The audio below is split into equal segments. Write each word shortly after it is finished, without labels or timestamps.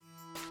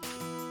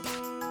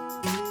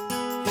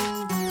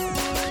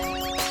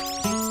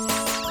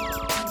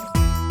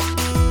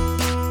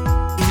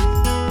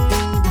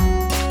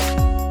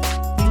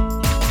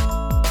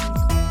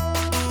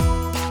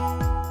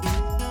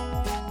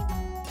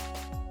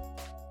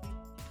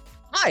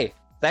Hi!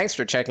 Thanks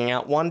for checking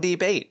out One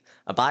Debate,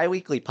 a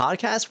bi-weekly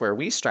podcast where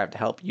we strive to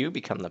help you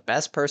become the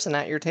best person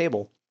at your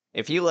table.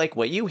 If you like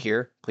what you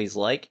hear, please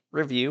like,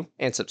 review,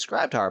 and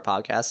subscribe to our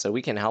podcast so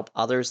we can help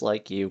others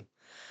like you.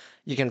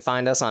 You can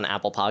find us on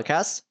Apple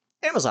Podcasts,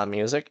 Amazon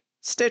Music,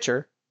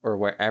 Stitcher, or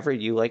wherever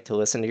you like to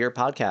listen to your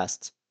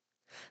podcasts.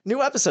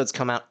 New episodes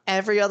come out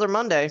every other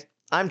Monday.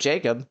 I'm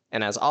Jacob,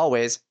 and as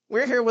always,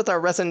 we're here with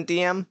our resident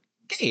DM,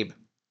 Gabe.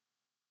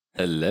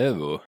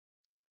 Hello.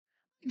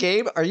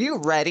 Gabe, are you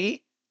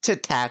ready to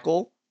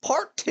tackle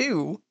part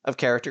 2 of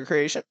character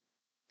creation?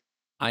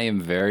 I am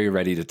very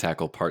ready to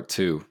tackle part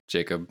 2,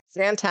 Jacob.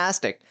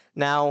 Fantastic.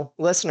 Now,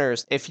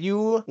 listeners, if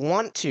you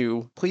want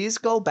to, please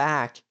go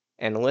back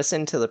and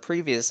listen to the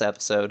previous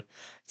episode.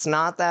 It's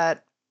not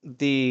that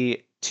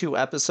the 2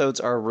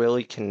 episodes are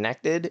really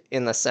connected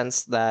in the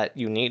sense that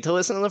you need to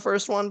listen to the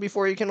first one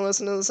before you can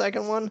listen to the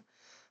second one,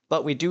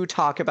 but we do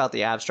talk about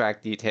the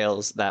abstract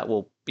details that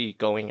we'll be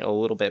going a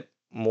little bit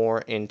more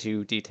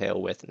into detail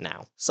with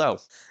now. So,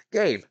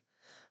 Gabe,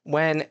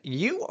 when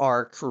you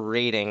are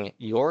creating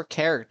your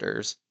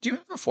characters, do you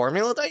have a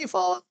formula that you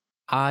follow?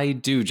 I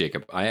do,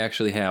 Jacob. I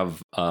actually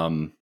have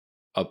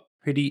a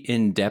pretty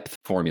in-depth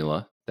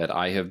formula that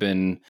I have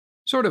been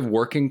sort of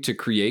working to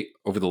create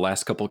over the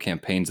last couple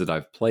campaigns that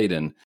I've played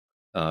in.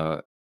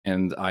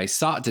 And I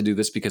sought to do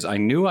this because I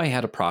knew I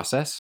had a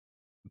process,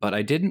 but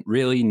I didn't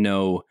really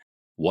know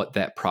what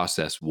that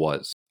process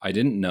was. I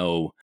didn't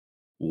know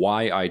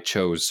why I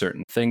chose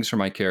certain things for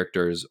my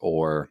characters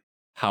or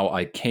how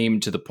I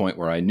came to the point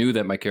where I knew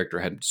that my character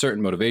had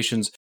certain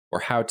motivations or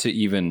how to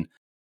even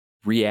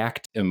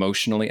react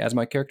emotionally as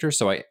my character.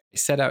 So I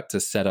set out to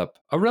set up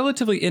a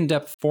relatively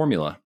in-depth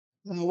formula.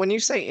 When you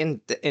say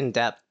in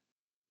depth,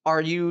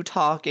 are you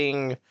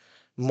talking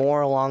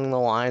more along the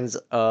lines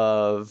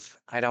of,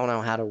 I don't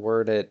know how to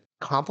word it,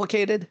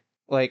 complicated?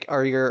 Like,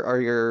 are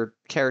your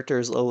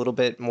characters a little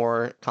bit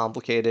more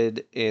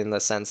complicated in the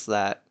sense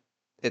that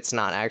it's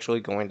not actually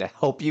going to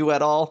help you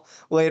at all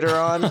later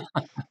on?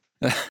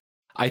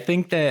 I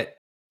think that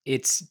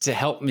it's to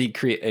help me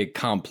create a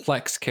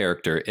complex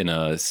character in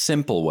a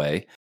simple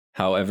way.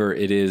 However,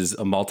 it is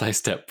a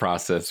multi-step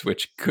process,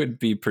 which could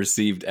be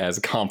perceived as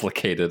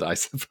complicated, I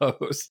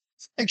suppose.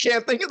 I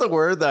can't think of the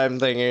word that I'm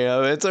thinking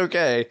of. It's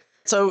okay.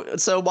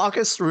 So walk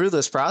us through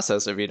this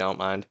process if you don't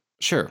mind.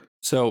 Sure.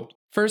 So,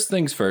 first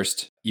things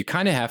first, you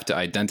kind of have to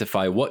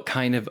identify what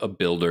kind of a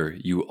builder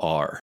you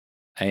are.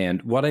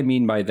 And what I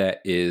mean by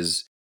that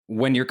is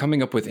when you're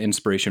coming up with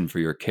inspiration for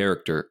your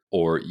character,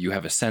 or you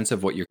have a sense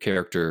of what your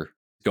character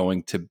is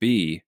going to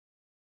be,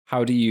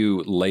 how do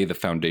you lay the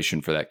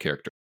foundation for that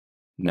character?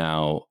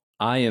 Now,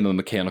 I am a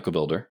mechanical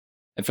builder.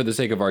 And for the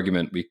sake of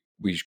argument,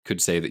 we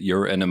could say that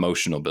you're an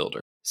emotional builder.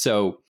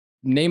 So,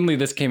 namely,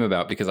 this came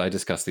about because I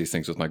discuss these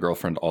things with my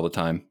girlfriend all the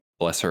time.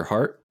 Bless her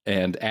heart.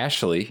 And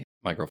Ashley,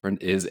 my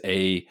girlfriend, is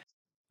a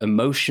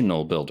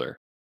emotional builder.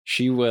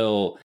 She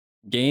will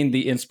gain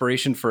the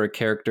inspiration for a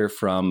character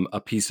from a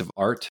piece of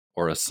art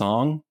or a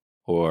song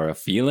or a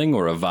feeling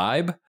or a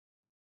vibe.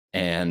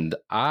 And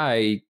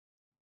I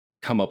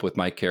come up with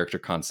my character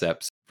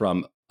concepts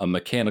from a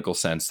mechanical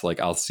sense. Like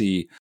I'll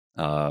see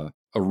a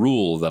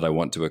rule that I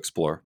want to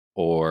explore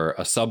or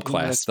a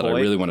subclass that I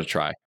really want to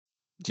try.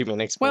 Do you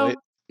mean exploit? Well,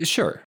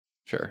 sure.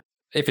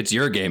 If it's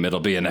your game, it'll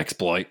be an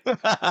exploit.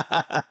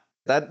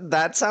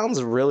 That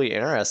sounds really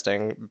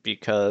interesting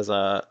because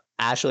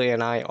Ashley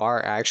and I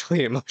are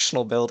actually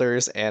emotional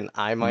builders, and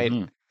I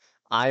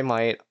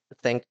might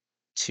think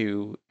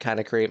to kind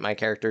of create my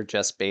character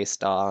just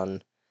based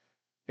on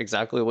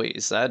exactly what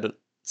you said.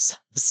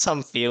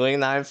 Some feeling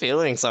that I'm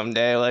feeling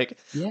someday, like,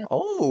 Yeah.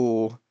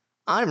 oh,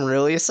 I'm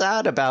really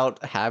sad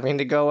about having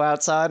to go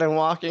outside and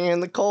walking in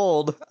the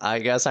cold. I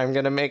guess I'm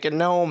gonna make a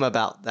gnome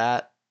about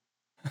that.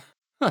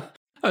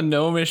 A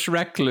gnomish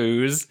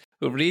recluse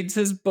who reads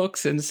his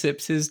books and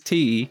sips his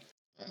tea.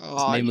 His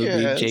name would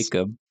be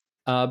Jacob.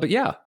 But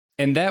yeah,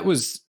 and that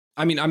was.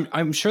 I mean,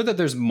 I'm sure that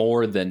there's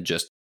more than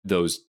just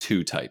those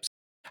two types.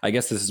 I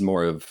guess this is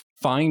more of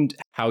find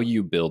how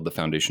you build the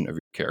foundation of your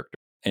character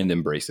and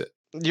embrace it.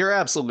 You're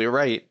absolutely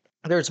right.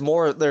 There's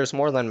more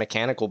than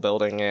mechanical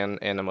building and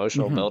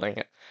emotional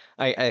building.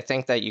 I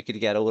think that you could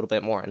get a little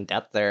bit more in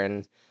depth there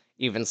and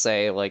even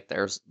say like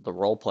there's the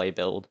role play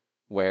build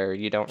where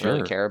you don't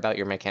really care about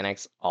your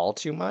mechanics all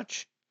too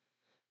much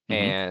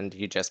and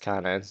you just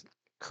kind of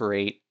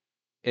create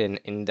an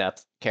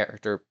in-depth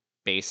character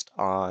based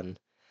on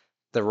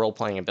the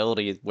role-playing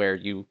ability where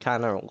you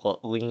kind of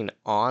lean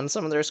on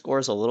some of their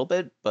scores a little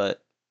bit,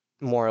 but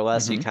more or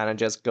less you kind of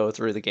just go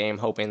through the game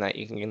hoping that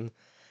you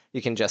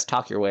can just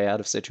talk your way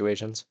out of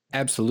situations.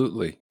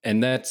 Absolutely.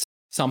 And that's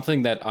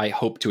something that I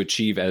hope to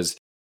achieve as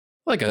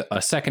like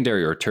a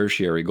secondary or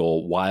tertiary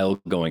goal while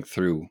going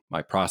through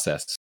my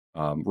process.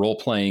 Role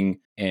playing,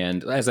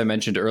 and as I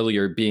mentioned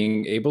earlier,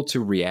 being able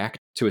to react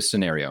to a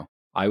scenario.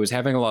 I was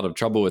having a lot of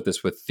trouble with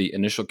this with the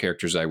initial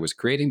characters I was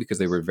creating because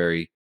they were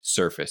very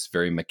surface,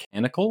 very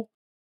mechanical.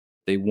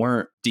 They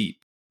weren't deep.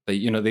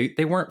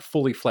 They weren't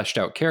fully fleshed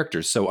out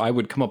characters. So I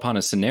would come upon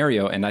a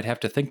scenario and I'd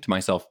have to think to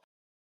myself,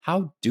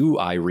 how do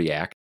I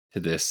react to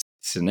this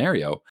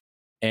scenario.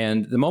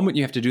 And the moment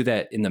you have to do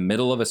that in the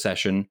middle of a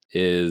session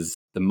is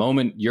the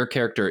moment your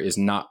character is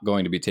not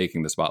going to be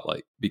taking the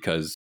spotlight.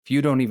 Because if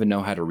you don't even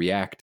know how to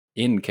react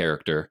in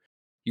character,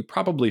 you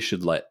probably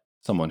should let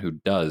someone who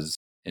does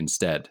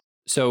instead.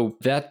 So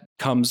that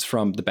comes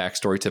from the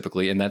backstory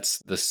typically, and that's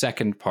the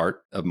second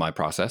part of my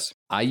process.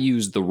 I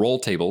use the roll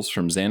tables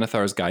from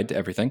Xanathar's Guide to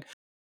Everything.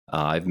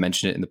 I've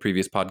mentioned it in the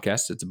previous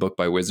podcast. It's a book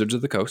by Wizards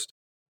of the Coast.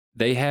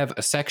 They have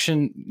a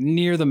section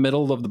near the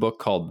middle of the book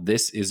called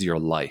This Is Your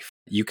Life.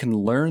 You can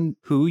learn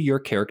who your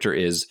character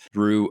is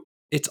through,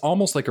 it's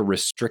almost like a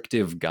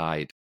restrictive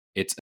guide.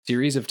 It's a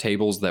series of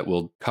tables that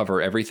will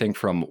cover everything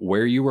from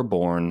where you were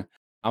born,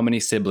 how many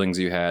siblings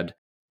you had,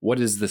 what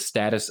is the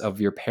status of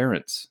your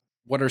parents,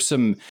 what are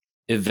some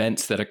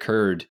events that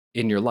occurred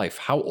in your life,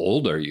 how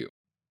old are you?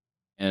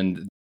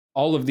 And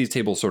all of these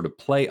tables sort of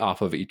play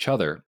off of each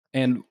other.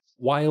 And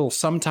while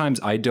sometimes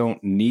I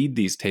don't need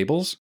these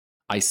tables,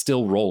 I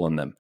still roll in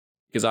them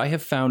because I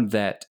have found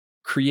that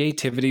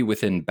creativity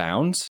within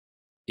bounds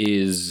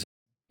is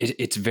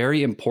it's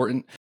very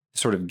important to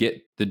sort of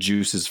get the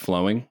juices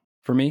flowing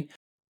for me.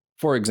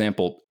 For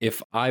example,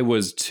 if I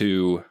was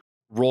to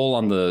roll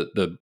on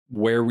the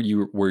where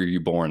were you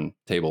born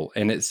table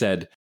and it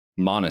said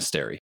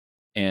monastery,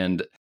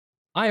 and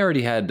I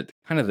already had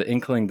kind of the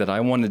inkling that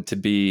I wanted to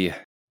be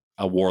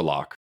a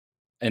warlock.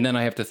 And then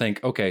I have to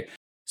think, okay,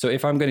 so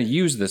if I'm going to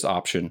use this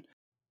option,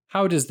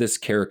 how does this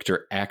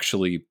character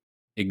actually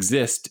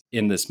exist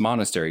in this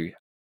monastery?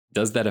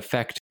 Does that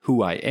affect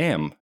who I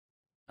am?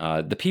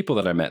 The people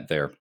that I met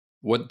there?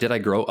 What did I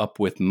grow up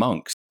with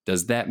monks?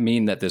 Does that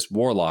mean that this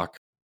warlock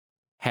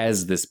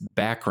has this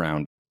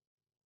background?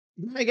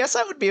 I guess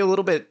that would be a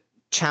little bit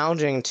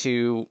challenging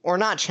to, or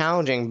not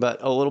challenging,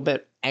 but a little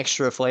bit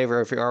extra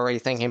flavor if you're already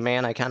thinking,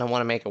 man, I kind of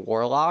want to make a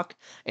warlock,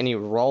 and you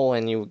roll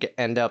and you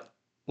end up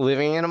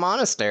living in a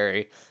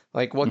monastery.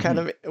 Like,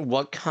 Mhm.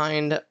 what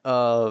kind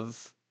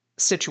of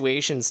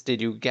situations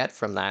did you get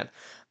from that?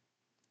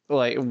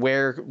 Like,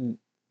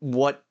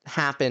 what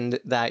happened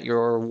that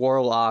your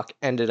warlock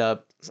ended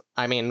up?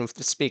 I mean,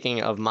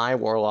 speaking of my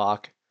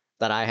warlock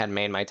that I had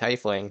made my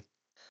tiefling,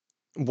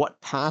 what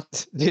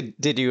path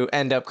did you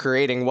end up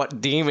creating? What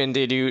demon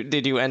did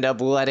you end up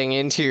letting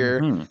into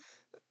your, Mhm.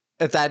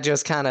 if that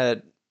just kind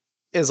of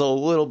is a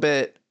little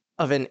bit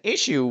of an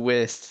issue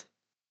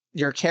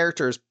your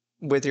characters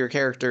with your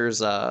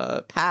character's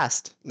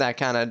past that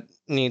kind of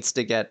needs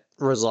to get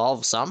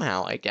resolved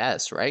somehow, I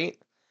guess, right?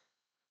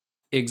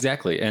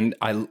 Exactly. And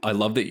I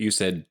love that you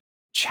said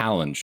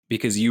challenge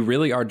because you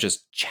really are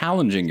just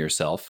challenging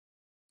yourself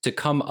to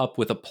come up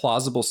with a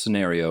plausible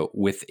scenario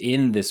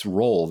within this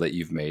role that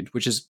you've made,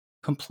 which is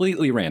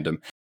completely random.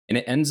 And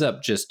it ends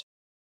up just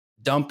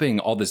dumping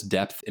all this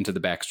depth into the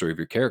backstory of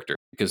your character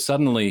because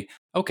suddenly,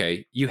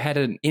 okay, you had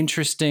an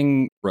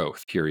interesting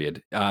growth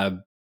period.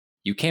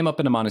 You came up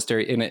in a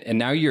monastery and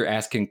now you're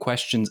asking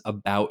questions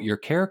about your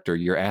character.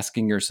 You're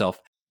asking yourself,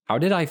 how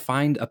did I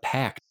find a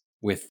pact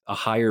with a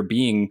higher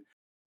being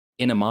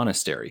in a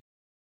monastery?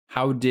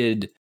 How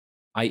did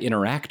I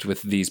interact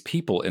with these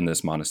people in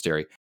this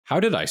monastery? How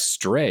did I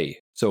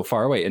stray so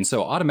far away? And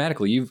so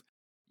automatically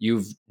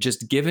you've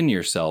just given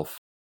yourself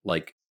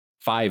like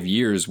 5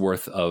 years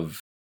worth of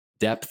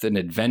depth and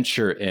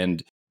adventure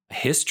and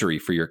history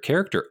for your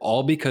character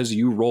all because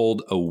you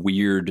rolled a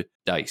weird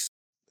dice.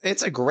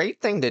 It's a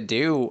great thing to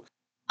do.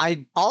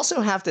 I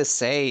also have to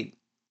say,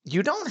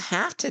 you don't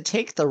have to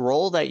take the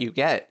role that you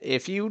get.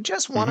 If you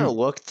just want to Mhm.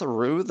 look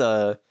through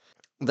the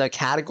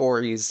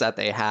categories that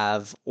they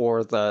have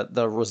or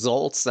the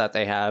results that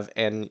they have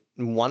and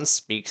one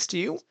speaks to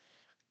you,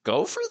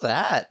 go for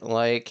that.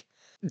 Like,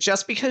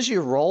 just because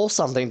you roll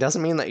something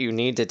doesn't mean that you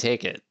need to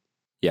take it.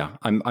 Yeah,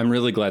 I'm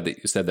really glad that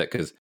you said that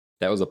because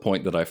that was a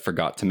point that I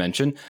forgot to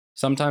mention.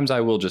 Sometimes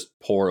I will just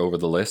pour over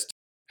the list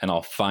and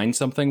I'll find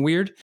something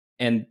weird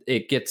and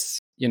it gets,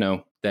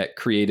 that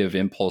creative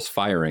impulse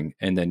firing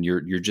and then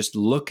you're just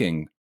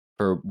looking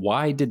for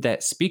why did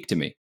that speak to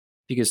me?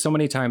 Because so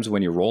many times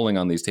when you're rolling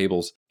on these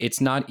tables,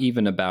 it's not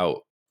even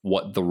about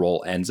what the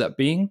role ends up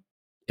being.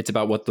 It's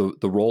about what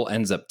the role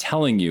ends up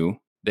telling you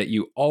that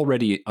you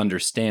already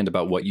understand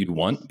about what you'd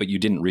want, but you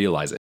didn't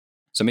realize it.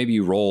 So maybe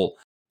you roll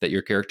that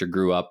your character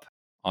grew up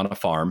on a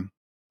farm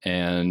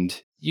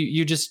and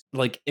you just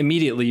like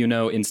immediately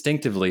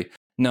instinctively,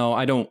 no,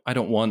 I don't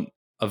want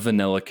a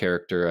vanilla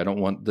character. I don't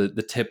want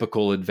the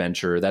typical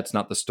adventurer. That's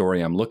not the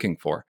story I'm looking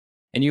for.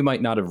 And you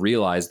might not have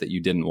realized that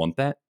you didn't want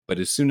that, but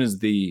as soon as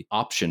the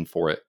option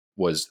for it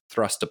was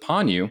thrust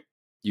upon you,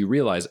 you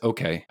realize,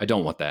 okay, I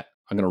don't want that.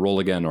 I'm going to roll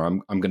again or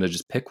I'm going to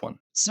just pick one.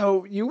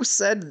 So you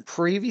said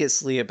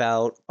previously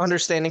about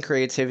understanding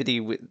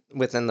creativity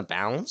within the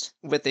bounds,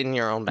 within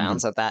your own Mhm.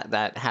 bounds.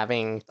 That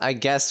having, I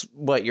guess,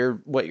 what you're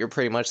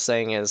pretty much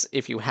saying is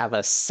if you have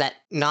a set,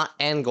 not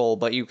end goal,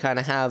 but you kind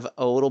of have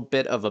a little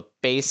bit of a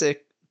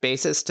basic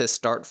basis to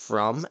start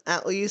from,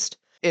 at least,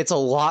 it's a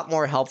lot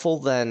more helpful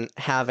than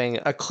having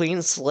a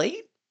clean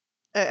slate.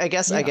 I Yeah.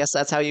 guess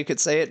that's how you could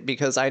say it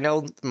because I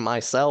know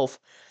myself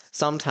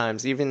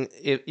sometimes, even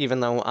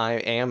though I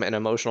am an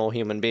emotional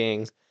human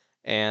being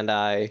and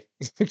I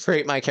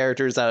create my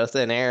characters out of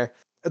thin air.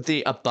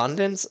 The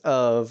abundance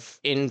of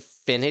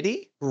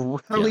infinity Yeah.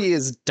 really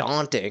is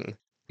daunting.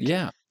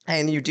 Yeah.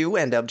 And you do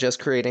end up just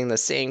creating the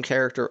same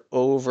character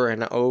over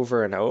and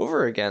over and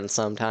over again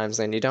sometimes,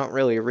 and you don't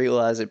really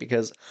realize it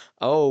because,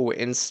 oh,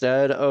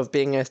 instead of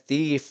being a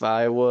thief,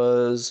 I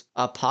was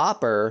a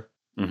pauper.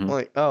 Hmm.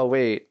 Like, oh,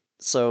 wait,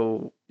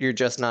 so you're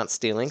just not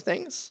stealing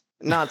things?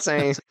 Not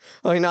saying,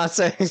 like, not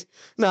saying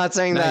Now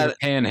you're that.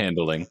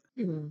 panhandling.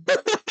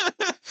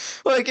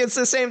 Like, it's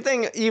the same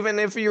thing, even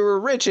if you were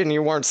rich and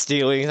you weren't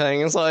stealing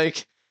things,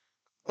 like,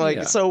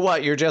 Yeah. so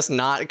what? You're just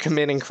not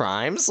committing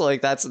crimes?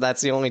 Like, that's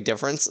the only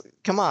difference?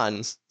 Come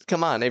on.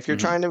 Come on. If you're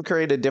Hmm. trying to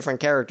create a different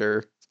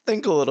character,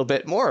 think a little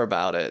bit more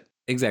about it.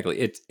 Exactly.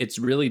 It's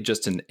really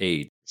just an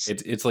aid.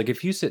 It's like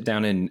if you sit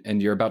down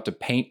and you're about to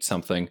paint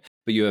something,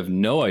 but you have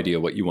no idea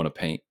what you want to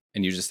paint,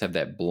 and you just have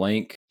that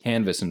blank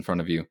canvas in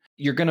front of you,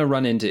 you're gonna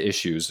run into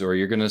issues, or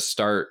you're gonna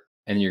start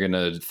and you're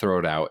gonna throw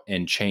it out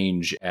and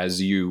change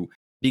as you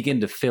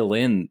begin to fill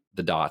in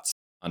the dots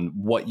on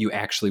what you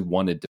actually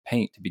wanted to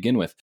paint to begin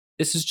with.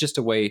 This is just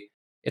a way,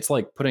 it's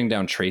like putting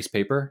down trace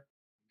paper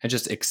and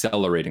just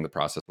accelerating the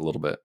process a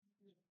little bit.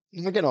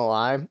 I'm not gonna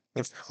lie.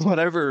 If for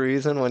whatever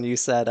reason, when you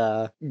said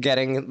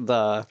getting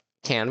the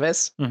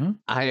canvas, Hmm.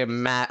 I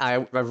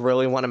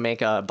really want to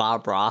make a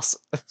Bob Ross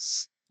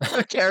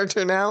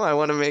character now. I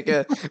want to make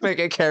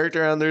a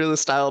character under the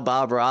style of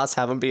Bob Ross,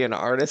 have him be an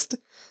artist.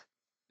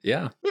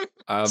 Yeah.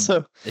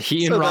 So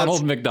He and so Ronald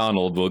that's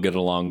McDonald will get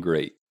along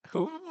great.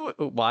 who.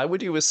 Why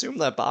would you assume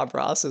that Bob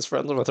Ross is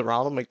friends with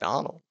Ronald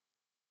McDonald?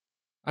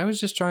 I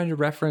was just trying to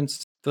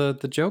reference the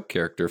joke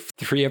character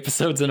 3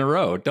 episodes in a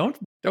row. Don't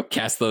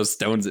cast those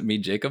stones at me,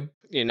 Jacob.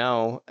 You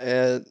know,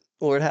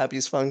 Lord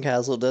Happy's Fun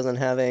Castle doesn't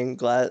have any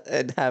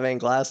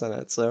glass in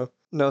it, so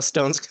no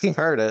stones can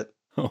hurt it.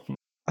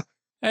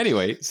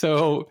 Anyway,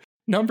 so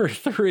number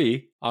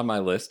 3 on my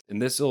list,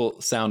 and this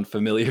will sound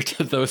familiar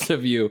to those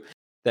of you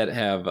that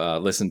have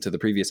listened to the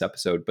previous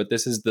episode, but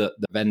this is the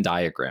Venn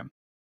diagram.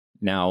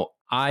 Now,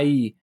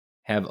 I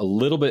have a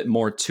little bit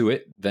more to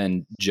it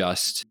than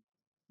just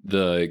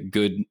the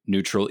good,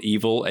 neutral,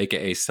 evil,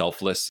 aka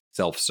selfless,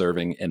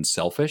 self-serving, and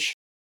selfish.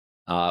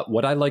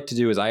 What I like to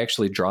do is I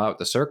actually draw out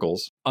the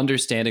circles,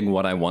 understanding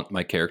what I want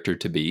my character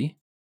to be.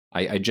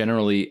 I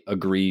generally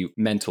agree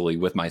mentally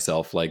with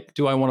myself, like,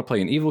 do I want to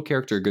play an evil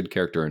character, a good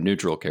character, a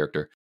neutral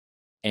character?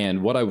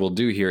 And what I will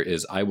do here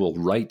is I will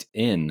write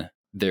in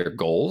their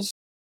goals.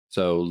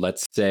 So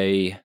let's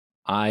say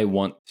I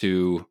want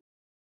to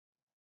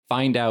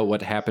find out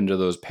what happened to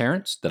those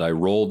parents that I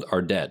rolled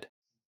are dead.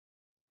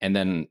 And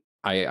then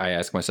I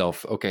ask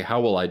myself, okay,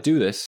 how will I do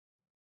this?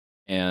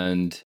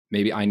 And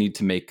maybe I need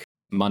to make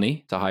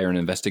money to hire an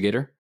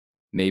investigator.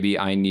 Maybe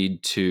I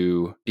need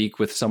to speak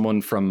with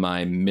someone from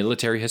my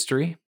military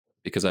history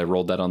because I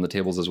rolled that on the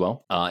tables as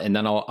well. And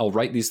then I'll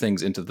write these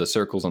things into the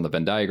circles on the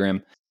Venn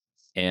diagram.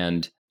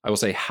 And I will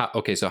say,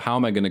 okay, so how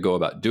am I going to go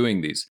about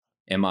doing these?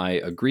 Am I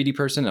a greedy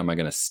person? Am I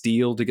going to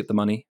steal to get the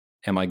money?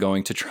 Am I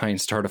going to try and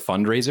start a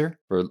fundraiser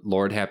for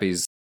Lord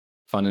Happy's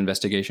fun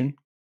investigation?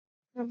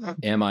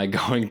 Am I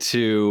going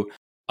to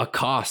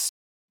accost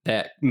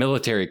that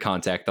military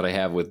contact that I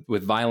have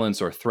with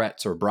violence or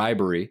threats or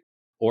bribery?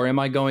 Or am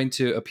I going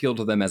to appeal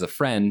to them as a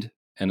friend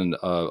and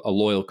a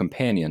loyal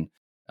companion?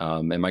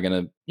 Am I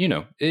going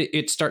to,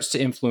 it starts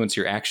to influence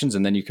your actions,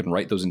 and then you can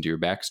write those into your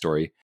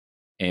backstory.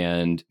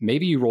 And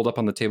maybe you rolled up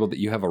on the table that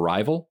you have a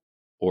rival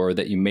or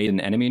that you made an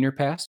enemy in your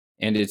past.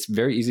 And it's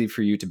very easy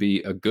for you to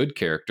be a good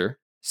character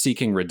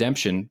seeking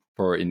redemption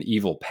for an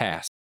evil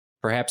past.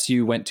 Perhaps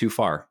you went too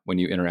far when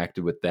you interacted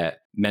with that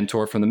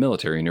mentor from the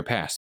military in your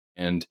past,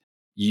 and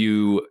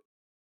you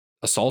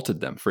assaulted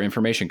them for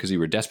information because you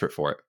were desperate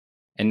for it.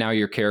 And now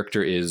your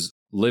character is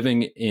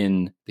living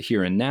in the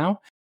here and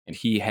now, and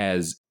he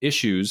has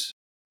issues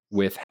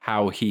with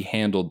how he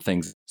handled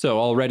things. So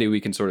already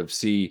we can sort of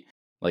see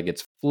like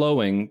it's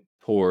flowing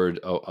toward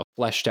a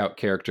fleshed out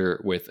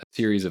character with a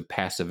series of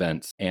past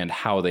events and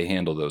how they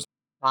handle those.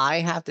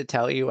 I have to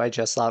tell you, I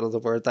just thought of the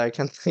word that I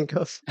can think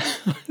of.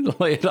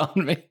 Lay it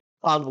on me.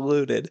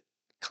 Convoluted.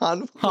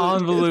 Convoluted.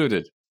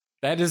 Convoluted.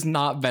 That is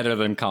not better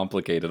than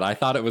complicated. I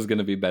thought it was going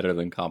to be better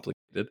than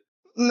complicated.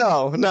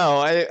 No,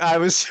 I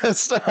was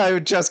just I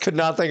just could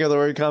not think of the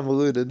word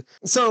convoluted.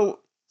 So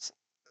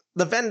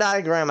the Venn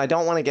diagram I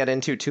don't want to get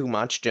into too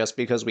much just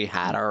because we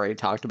had already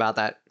talked about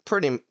that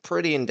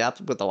pretty in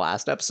depth with the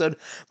last episode,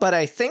 but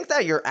I think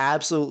that you're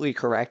absolutely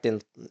correct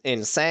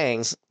in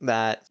saying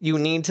that you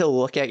need to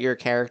look at your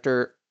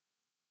character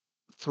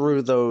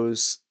through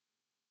those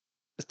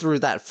through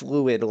that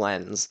fluid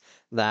lens,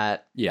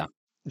 that Yeah.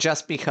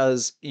 just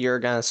because you're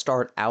going to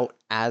start out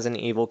as an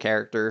evil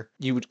character,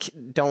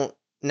 don't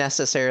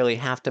necessarily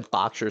have to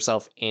box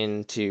yourself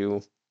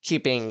into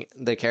keeping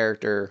the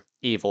character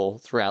evil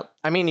throughout.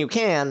 I mean, you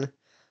can,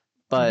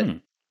 but Hmm.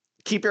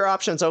 keep your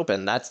options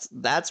open. That's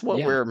what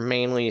Yeah. we're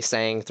mainly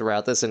saying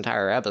throughout this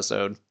entire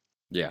episode.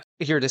 Yeah.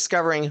 You're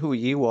discovering who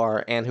you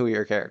are and who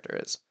your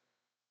character is.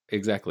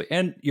 Exactly.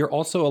 And you're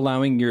also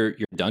allowing your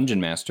dungeon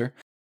master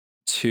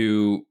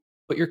to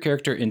put your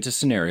character into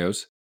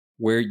scenarios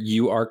where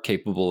you are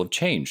capable of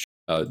change.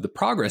 The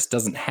progress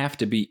doesn't have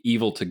to be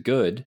evil to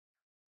good.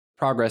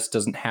 Progress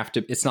doesn't have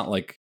to, it's not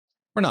like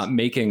we're not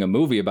making a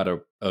movie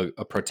about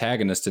a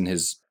protagonist and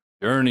his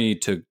journey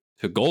to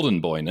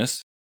golden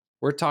boyness.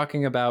 We're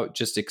talking about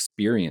just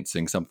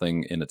experiencing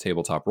something in a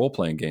tabletop role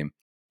playing game.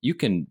 You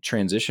can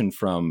transition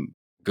from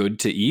good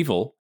to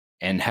evil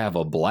and have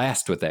a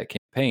blast with that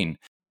campaign.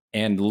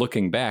 And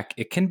looking back,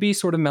 it can be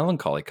sort of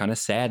melancholy, kind of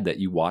sad that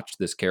you watch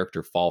this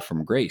character fall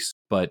from grace.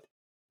 But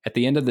at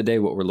the end of the day,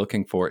 what we're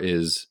looking for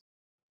is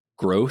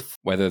growth,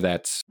 whether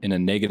that's in a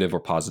negative or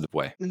positive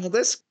way. Now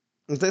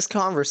this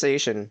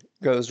conversation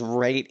goes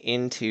right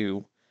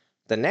into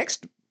the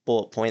next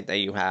bullet point that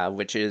you have,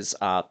 which is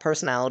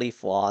personality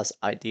flaws,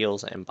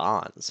 ideals, and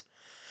bonds.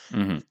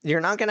 Mm-hmm. You're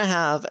not going to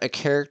have a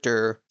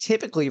character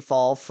typically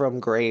fall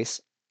from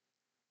grace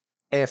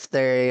if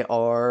they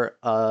are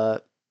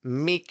a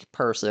meek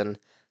person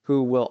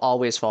who will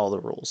always follow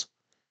the rules.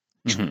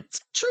 Mm-hmm.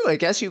 It's true. I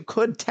guess you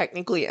could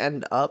technically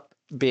end up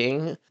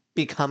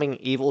becoming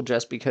evil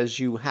just because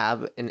you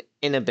have an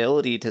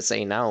inability to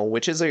say no,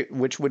 which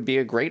would be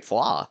a great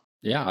flaw.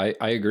 Yeah,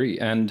 I agree.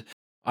 And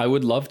I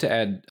would love to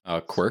add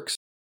quirks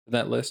to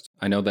that list.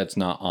 I know that's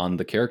not on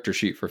the character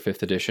sheet for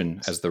 5th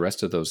edition as the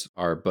rest of those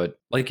are, but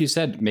like you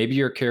said, maybe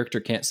your character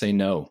can't say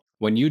no.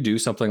 When you do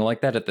something like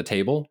that at the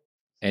table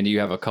and you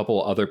have a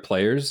couple other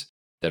players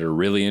that are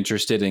really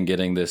interested in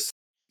getting this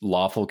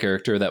lawful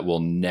character that will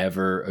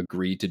never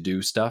agree to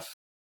do stuff,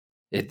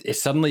 it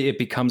suddenly it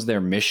becomes their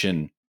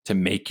mission to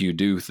make you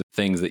do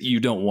things that you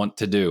don't want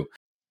to do.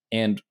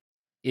 And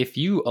if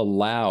you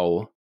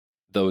allow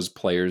those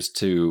players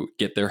to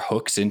get their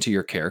hooks into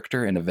your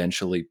character and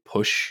eventually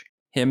push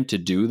him to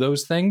do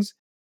those things,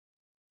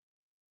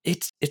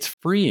 it's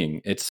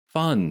freeing. It's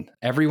fun.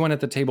 Everyone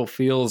at the table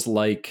feels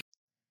like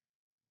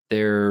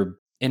they're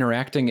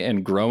interacting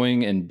and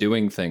growing and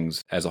doing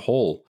things as a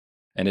whole,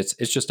 and it's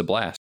just a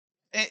blast.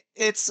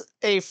 It's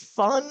a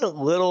fun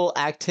little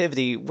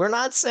activity. We're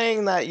not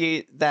saying that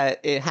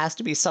it has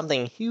to be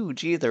something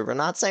huge either. We're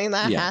not saying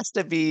that Yeah. has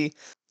to be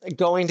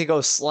going to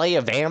go slay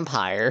a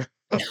vampire.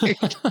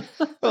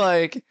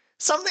 Like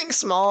something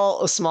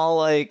small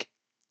like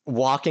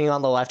walking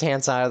on the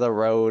left-hand side of the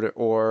road,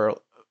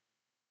 or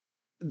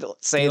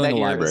say Stealing that a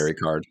you're library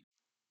card.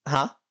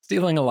 huh?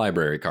 Stealing a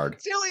library card.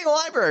 Stealing a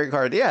library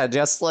card, yeah.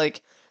 Just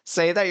like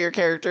say that your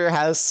character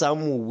has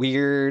some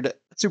weird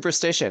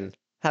superstition,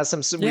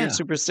 weird Yeah.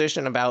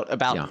 superstition Yeah.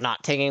 about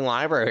not taking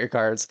library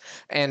cards,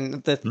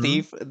 and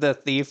Mhm. the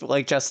thief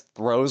like just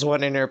throws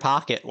one in your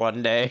pocket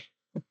one day,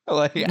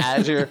 like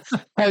as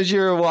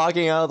you're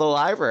walking out of the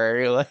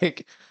library,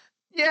 like.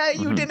 Yeah,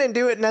 you Mhm. didn't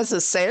do it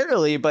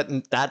necessarily,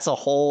 but that's a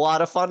whole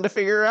lot of fun to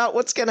figure out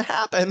what's gonna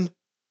happen.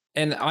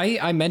 And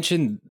I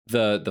mentioned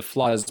the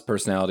flaws,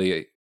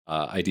 personality,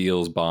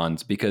 ideals,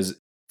 bonds because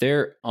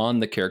they're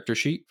on the character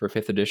sheet for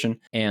 5th edition.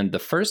 And the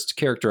first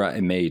character I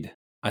made,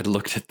 I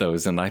looked at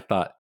those and I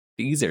thought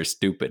these are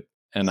stupid,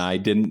 and I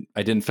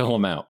didn't fill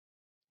them out.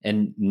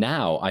 And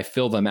now I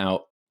fill them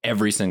out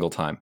every single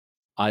time.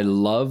 I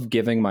love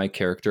giving my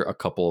character a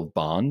couple of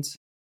bonds,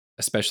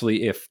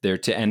 especially if they're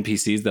to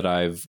NPCs that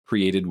I've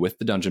created with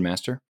the dungeon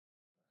master.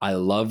 I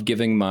love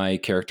giving my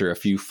character a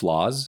few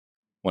flaws.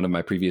 One of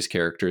my previous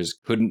characters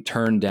couldn't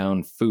turn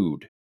down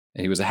food,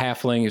 and he was a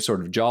halfling, he was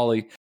sort of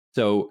jolly.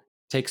 So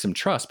take some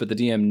trust, but the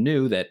DM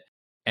knew that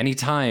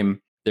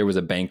anytime there was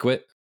a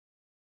banquet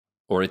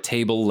or a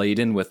table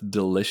laden with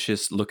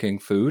delicious looking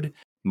food,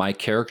 my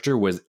character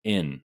was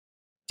in.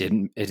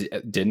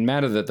 It didn't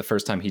matter that the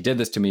first time he did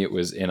this to me, it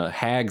was in a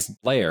hag's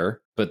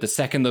lair, but the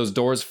second those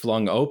doors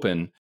flung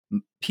open,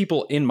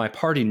 people in my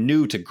party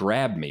knew to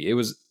grab me. It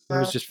was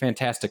just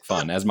fantastic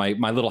fun. As my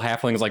little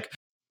halfling was like,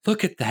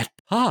 "Look at that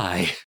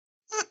pie!"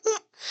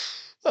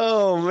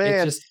 Oh It's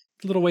man. just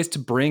little ways to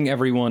bring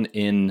everyone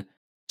in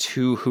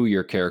to who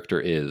your character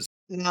is.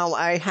 Now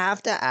I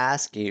have to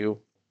ask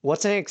you,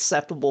 what's an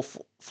acceptable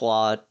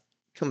flaw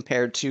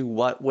compared to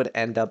what would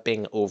end up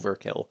being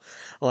overkill?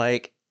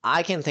 Like,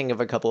 I can think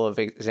of a couple of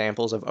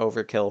examples of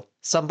overkill.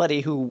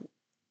 Somebody who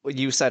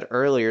you said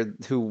earlier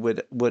who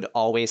would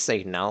always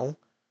say no.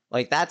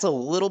 Like that's a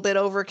little bit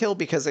overkill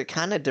because it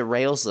kind of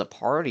derails the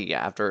party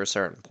after a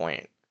certain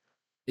point.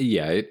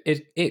 Yeah,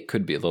 it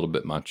could be a little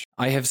bit much.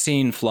 I have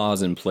seen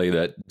flaws in play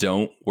that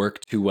don't work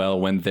too well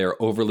when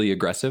they're overly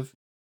aggressive.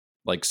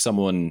 Like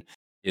someone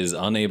is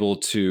unable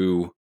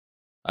to.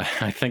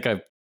 I think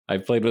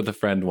I've played with a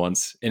friend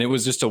once, and it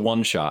was just a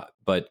one shot.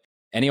 But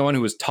anyone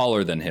who was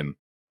taller than him,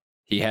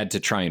 he had to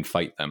try and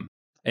fight them,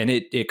 and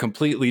it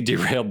completely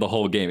derailed the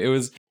whole game.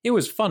 It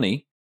was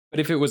funny, but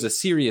if it was a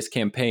serious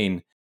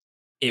campaign,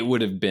 it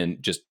would have been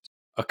just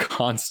a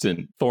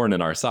constant thorn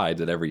in our sides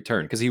at every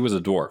turn because he was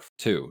a dwarf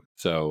too.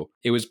 So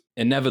it was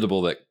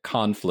inevitable that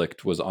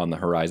conflict was on the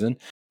horizon.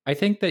 I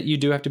think that you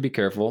do have to be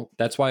careful.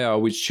 That's why I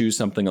always choose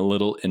something a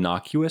little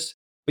innocuous,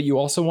 but you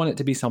also want it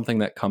to be something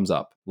that comes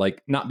up,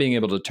 like not being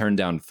able to turn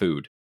down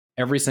food.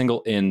 Every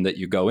single inn that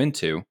you go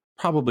into,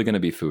 probably going to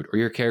be food, or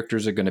your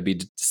characters are going to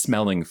be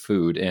smelling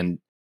food, and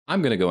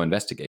I'm going to go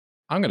investigate.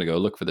 I'm gonna go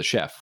look for the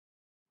chef.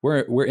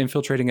 We're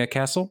infiltrating a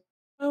castle.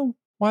 Oh,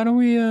 why don't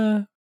we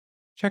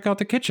check out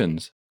the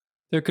kitchens?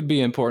 There could be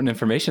important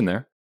information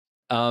there.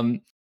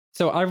 Um,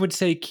 so I would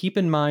say keep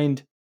in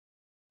mind,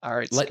 All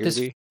right, let this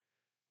Scooby.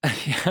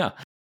 yeah,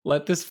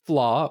 let this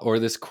flaw or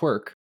this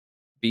quirk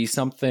be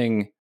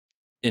something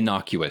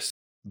innocuous,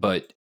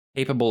 but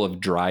capable of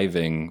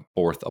driving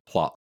forth a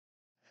plot.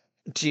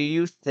 Do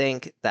you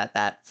think that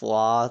that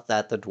flaw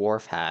that the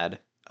dwarf had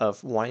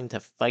of wanting to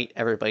fight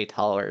everybody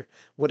taller,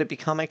 would it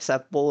become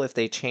acceptable if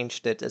they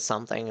changed it to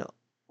something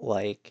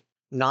like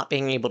not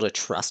being able to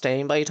trust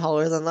anybody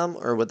taller than them,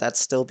 or would that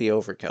still be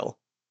overkill?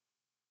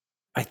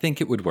 I think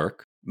it would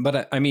work.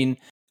 But I mean,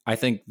 I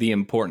think the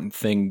important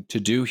thing to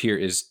do here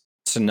is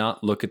to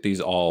not look at these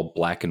all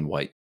black and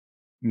white.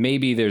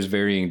 Maybe there's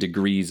varying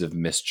degrees of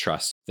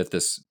mistrust that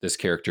this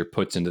character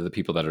puts into the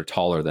people that are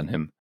taller than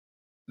him.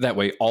 That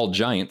way, all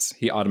giants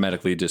he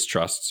automatically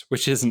distrusts,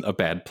 which isn't a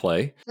bad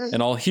play.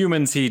 And all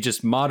humans he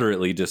just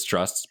moderately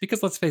distrusts,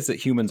 because let's face it,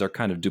 humans are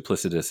kind of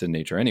duplicitous in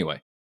nature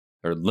anyway.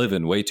 They're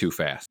living way too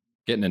fast,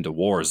 getting into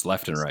wars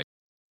left and right.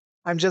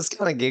 I'm just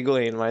kind of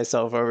giggling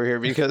myself over here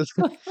because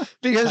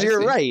because I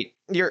you're see. right.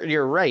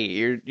 You're right.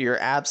 You're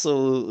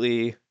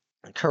absolutely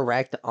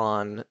correct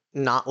on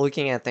not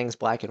looking at things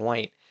black and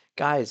white.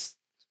 Guys,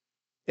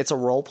 it's a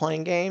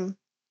role-playing game,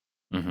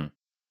 Hmm.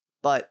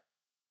 but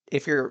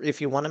if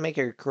you want to make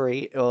a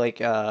great like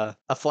a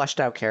fleshed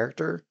out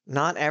character,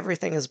 not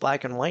everything is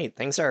black and white.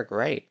 Things are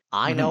gray.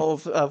 I Hmm. know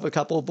of a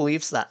couple of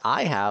beliefs that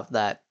I have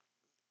that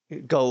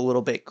go a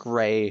little bit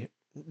gray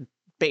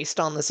based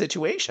on the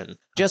situation.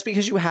 Just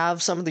because you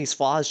have some of these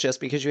flaws, just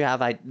because you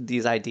have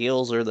these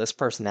ideals or this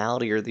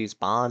personality or these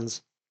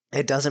bonds,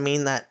 it doesn't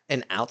mean that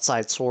an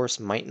outside source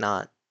might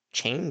not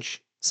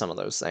change some of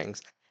those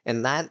things.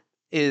 And that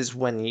is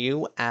when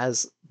you,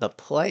 as the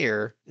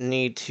player,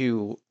 need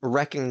to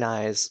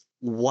recognize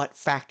what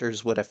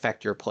factors would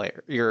affect your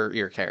player,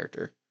 your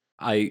character.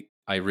 I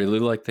really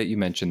like that you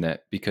mentioned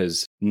that,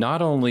 because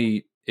not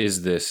only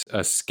is this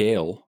a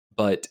scale,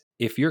 but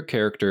if your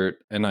character,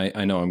 and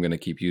I know I'm going to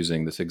keep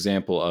using this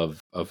example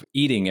of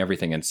eating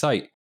everything in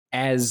sight,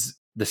 as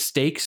the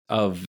stakes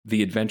of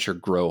the adventure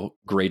grow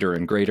greater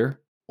and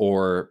greater,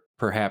 or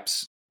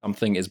perhaps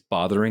something is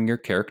bothering your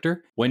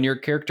character, when your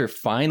character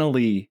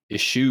finally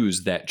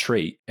eschews that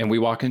trait, and we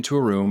walk into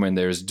a room and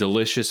there's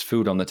delicious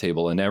food on the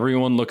table, and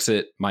everyone looks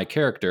at my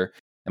character,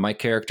 and my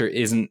character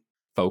isn't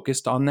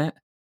focused on that,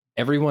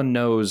 everyone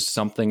knows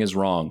something is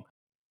wrong.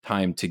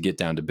 Time to get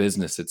down to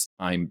business. It's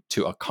time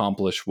to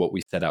accomplish what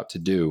we set out to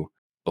do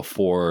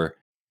before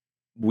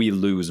we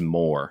lose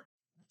more.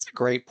 That's a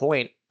great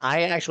point.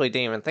 I actually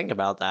didn't even think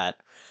about that.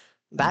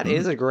 That Hmm.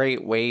 is a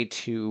great way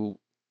to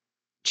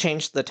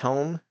change the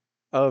tone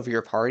of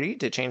your party,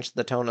 to change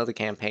the tone of the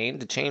campaign,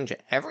 to change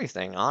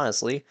everything,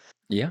 honestly.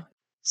 Yeah.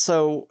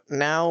 So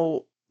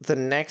now the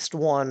next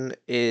one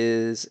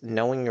is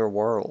knowing your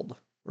world,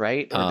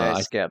 right? Or did I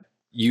I skip?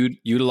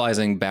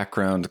 utilizing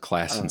background,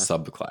 class, and Uh,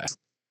 subclass.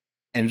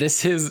 And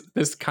this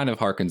kind of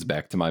harkens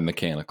back to my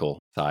mechanical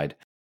side.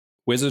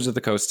 Wizards of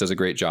the Coast does a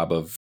great job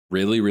of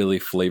really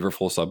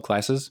flavorful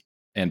subclasses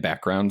and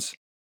backgrounds.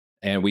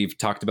 And we've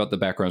talked about the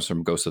backgrounds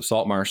from Ghosts of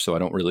Saltmarsh, so I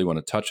don't really want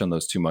to touch on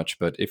those too much.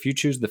 But if you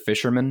choose the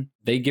fisherman,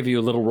 they give you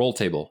a little roll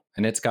table,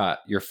 and it's got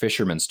your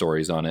fisherman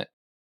stories on it.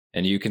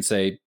 And you can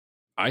say,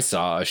 I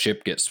saw a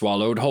ship get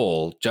swallowed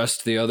whole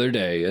just the other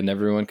day. And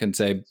everyone can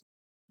say,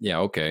 yeah,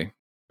 okay,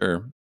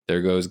 sure.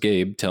 There goes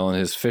Gabe telling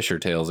his fisher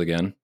tales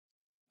again.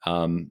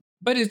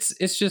 But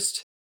it's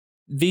just,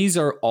 these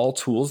are all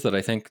tools that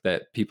I think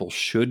that people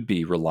should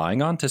be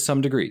relying on to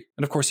some degree.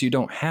 And of course, you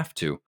don't have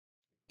to.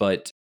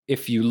 But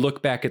if you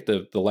look back at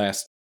the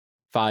last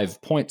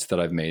 5 points that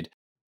I've made,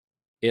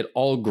 it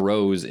all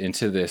grows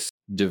into this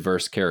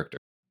diverse character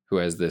who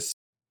has this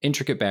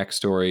intricate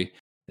backstory.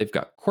 They've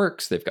got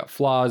quirks, they've got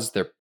flaws.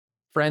 Their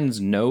friends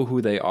know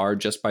who they are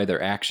just by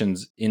their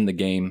actions in the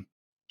game,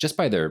 just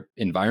by their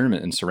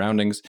environment and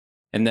surroundings.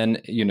 And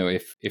then,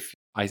 if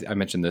I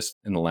mentioned this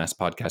in the last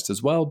podcast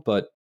as well,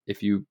 but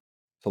if you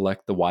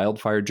select the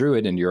wildfire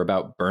druid and you're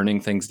about burning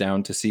things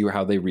down to see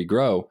how they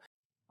regrow,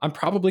 I'm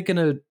probably going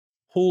to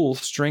pull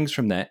strings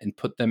from that and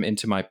put them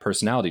into my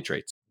personality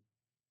traits.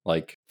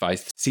 Like if I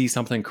see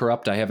something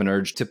corrupt, I have an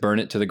urge to burn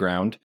it to the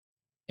ground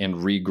and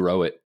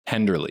regrow it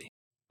tenderly.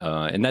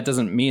 And that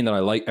doesn't mean that I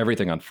light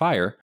everything on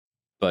fire,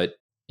 but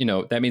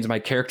that means my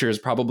character is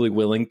probably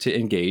willing to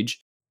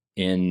engage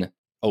in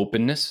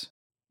openness,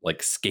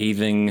 like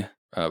scathing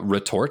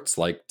retorts,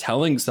 like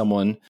telling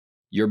someone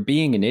you're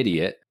being an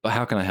idiot, but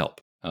how can I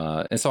help?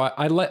 And so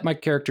I let my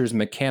character's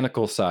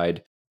mechanical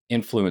side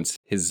influence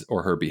his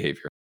or her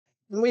behavior.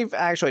 we've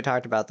actually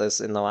talked about this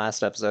in the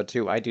last episode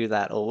too. I do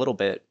that a little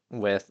bit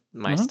with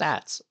my Hmm.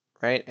 stats,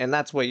 right? And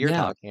that's what you're Yeah.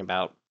 talking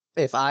about.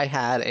 If I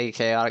had a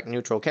chaotic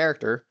neutral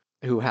character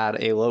who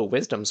had a low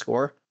wisdom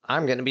score,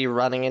 I'm going to be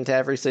running into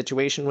every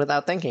situation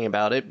without thinking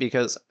about it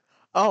because,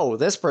 oh,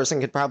 this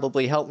person could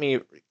probably help me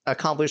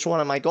accomplish one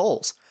of my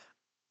goals.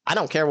 I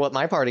don't care what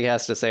my party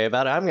has to say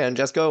about it. I'm going to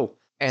just go.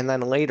 And then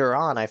later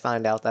on, I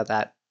find out that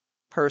that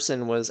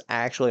person was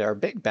actually our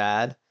big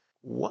bad.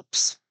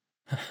 Whoops.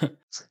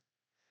 Just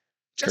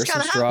Curse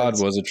kind of of Strahd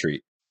happens. was a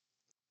treat.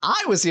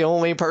 I was the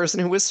only person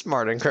who was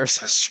smart in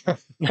Curse of Strahd,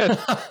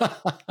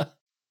 That's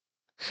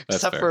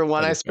except fair. for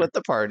when That I is fair. split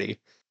the party.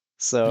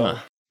 So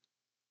Ah,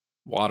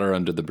 water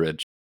under the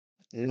bridge.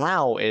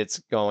 now it's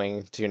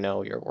going to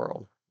know your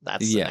world.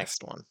 That's the Yes.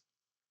 next one.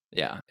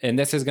 Yeah. And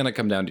this is going to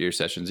come down to your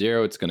session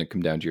zero. It's going to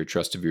come down to your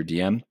trust of your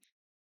DM.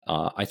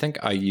 I think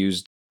I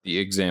used the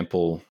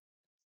example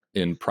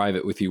in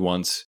private with you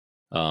once.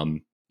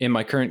 In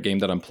my current game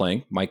that I'm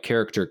playing, my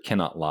character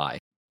cannot lie.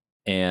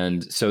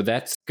 And so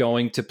that's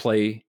going to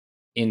play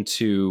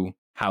into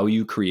how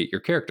you create your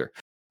character.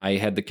 I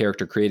had the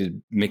character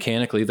created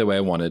mechanically the way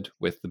I wanted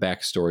with the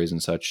backstories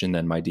and such. And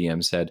then my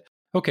DM said,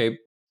 okay,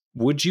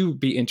 would you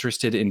be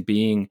interested in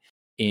being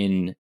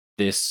in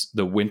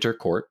the Winter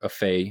Court, a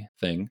Fae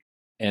thing?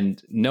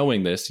 And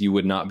knowing this, you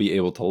would not be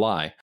able to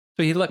lie.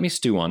 So he let me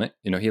stew on it.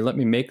 He let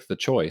me make the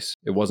choice.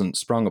 It wasn't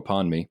sprung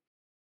upon me,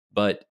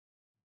 but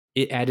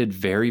it added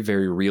very,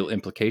 very real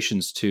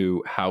implications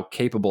to how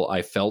capable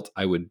I felt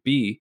I would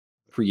be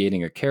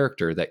creating a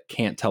character that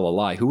can't tell a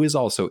lie, who is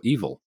also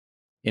evil.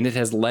 And it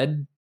has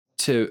led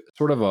to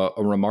sort of a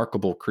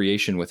remarkable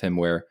creation with him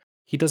where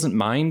he doesn't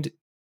mind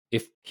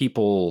if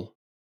people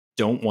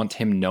don't want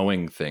him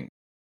knowing things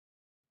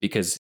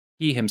because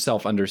he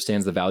himself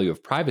understands the value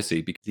of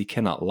privacy because he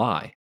cannot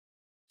lie.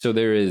 So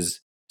there is,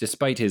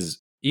 despite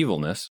his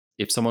evilness,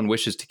 if someone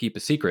wishes to keep a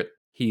secret,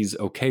 he's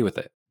okay with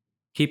it.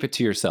 Keep it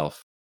to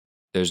yourself.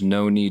 There's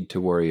no need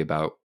to worry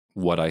about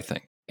what I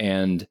think.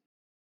 And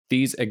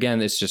these,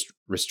 again, it's just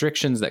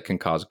restrictions that can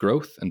cause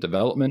growth and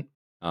development.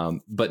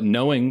 But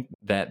knowing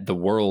that the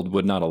world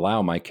would not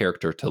allow my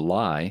character to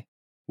lie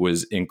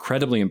was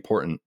incredibly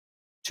important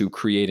to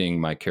creating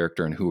my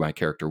character and who my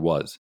character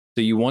was.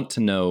 So you want to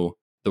know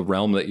the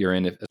realm that you're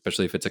in,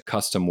 especially if it's a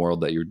custom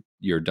world that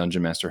your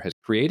dungeon master has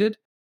created.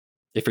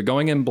 If you're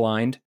going in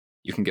blind,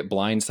 you can get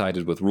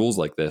blindsided with rules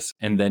like this,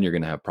 and then you're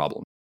going to have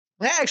problems.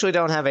 I actually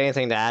don't have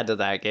anything to add to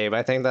that, Gabe.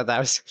 I think that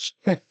was.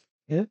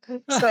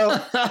 So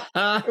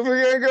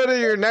we're going to go to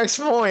your next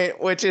point,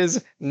 which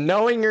is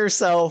knowing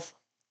yourself,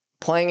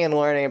 playing and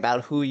learning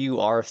about who you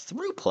are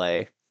through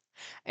play.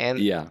 And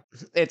Yeah.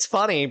 it's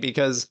funny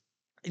because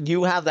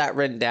you have that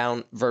written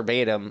down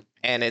verbatim,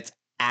 and it's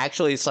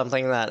actually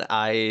something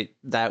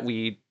that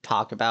we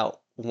talk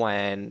about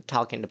when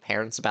talking to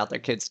parents about their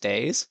kids'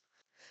 days.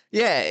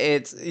 Yeah,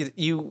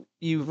 you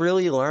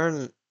really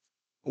learn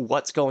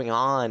what's going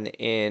on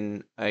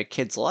in a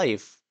kid's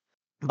life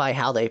by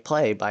how they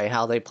play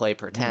Mhm.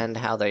 pretend,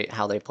 how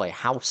they play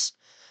house,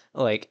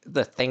 like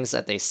the things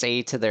that they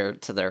say to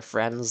their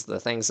friends, the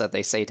things that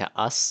they say to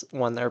us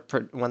when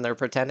when they're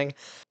pretending.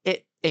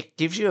 It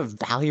gives you a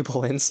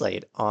valuable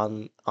insight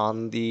on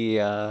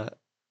the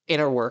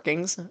inner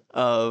workings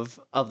of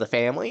the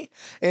family.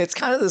 And it's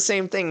kind of the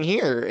same thing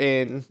here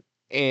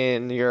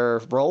in your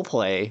role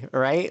play,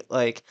 right?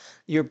 Like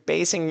you're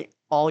basing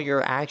all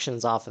your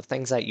actions off of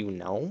things that you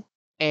know,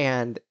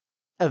 and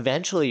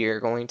eventually you're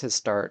going to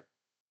start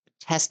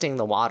testing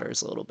the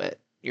waters a little bit.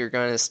 You're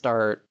going to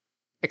start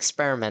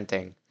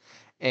experimenting,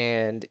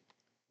 and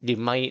you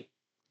might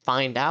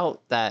find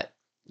out that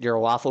your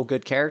lawful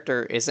good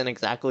character isn't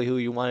exactly who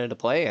you wanted to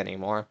play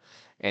anymore,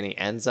 and he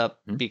ends up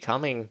Mhm.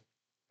 becoming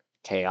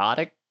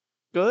chaotic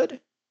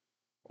good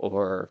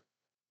or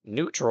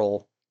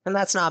neutral. And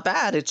that's not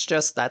bad. It's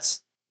just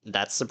that's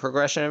the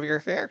progression of your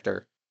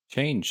character.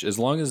 Change, as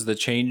long as the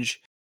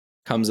change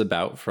comes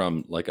about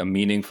from like a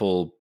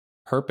meaningful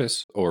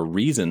purpose or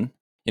reason,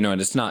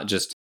 and it's not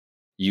just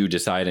you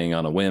deciding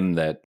on a whim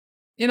that,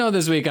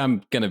 this week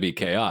I'm going to be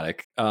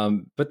chaotic.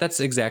 But that's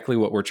exactly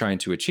what we're trying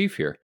to achieve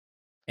here.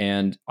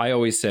 And I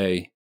always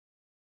say,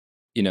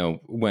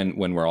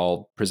 when we're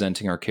all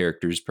presenting our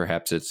characters,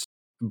 perhaps it's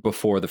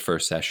before the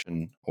first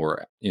session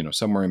or,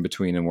 somewhere in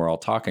between and we're all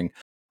talking.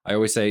 I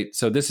always say,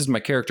 so this is my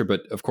character,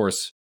 but of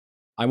course,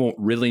 I won't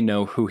really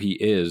know who he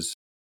is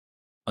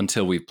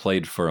until we've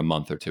played for a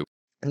month or two.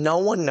 No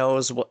one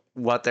knows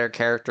what their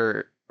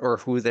character or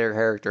who their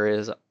character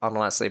is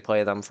unless they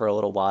play them for a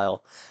little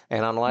while.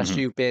 And unless Hmm.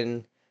 you've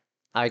been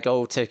I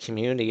go to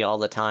community all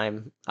the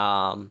time.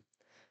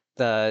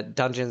 The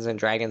Dungeons and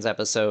Dragons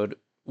episode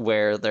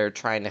where they're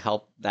trying to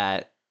help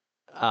that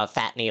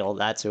Fat Neil,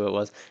 that's who it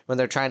was, when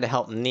they're trying to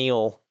help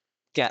Neil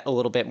get a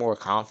little bit more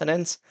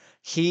confidence.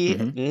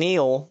 Hmm.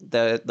 Neil,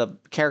 the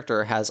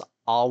character, has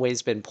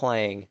always been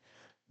playing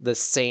the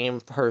same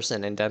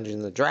person in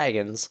Dungeons and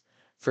Dragons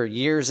for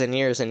years and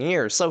years and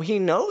years, so he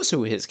knows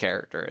who his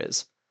character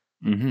is,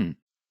 Hmm.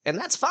 and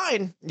that's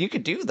fine. You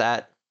could do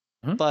that,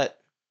 Huh?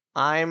 but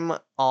I'm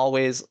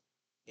always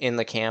in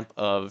the camp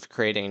of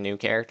creating a new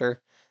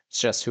character. It's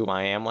just who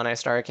I am when I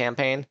start a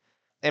campaign.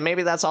 And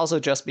maybe that's also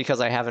just because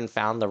I haven't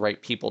found the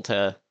right people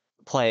to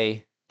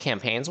play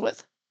campaigns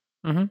with.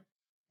 Hmm.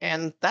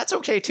 And that's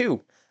okay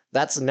too.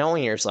 That's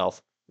knowing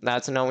yourself.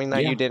 That's knowing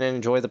that you Yeah. didn't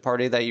enjoy the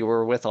party that you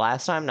were with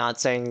last time.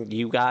 Not saying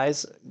you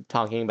guys,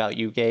 talking about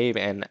you, Gabe,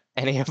 and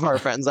any of our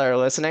friends that are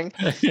listening.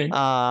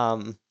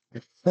 Um,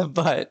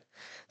 but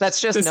That's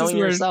just This is knowing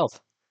where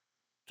yourself.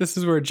 this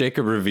is where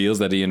Jacob reveals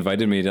that he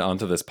invited me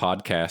onto this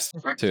podcast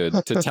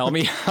to tell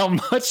me how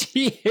much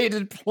he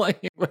hated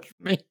playing with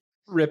me.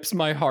 Rips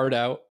my heart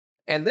out.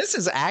 And this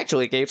is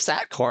actually Gabe's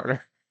Sat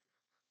Corner.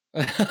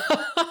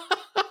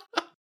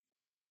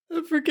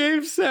 For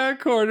Gabe's Sad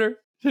Corner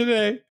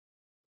today,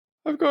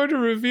 I'm going to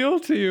reveal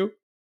to you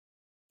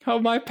how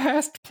my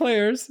past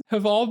players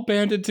have all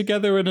banded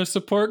together in a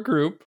support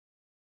group,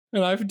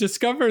 and I've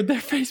discovered their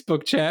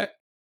Facebook chat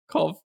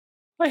called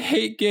I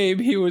Hate Gabe,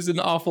 he was an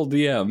awful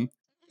DM.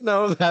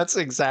 No, that's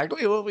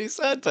exactly what we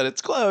said, but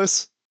it's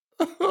close.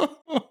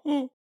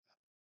 That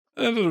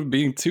ended up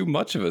being too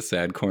much of a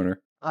sad corner.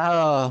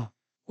 Oh,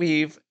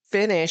 we've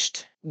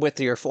finished with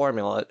your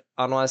formula,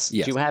 unless do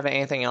Yes. you have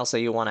anything else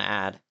that you want to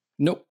add?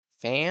 Nope.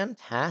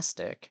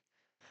 Fantastic.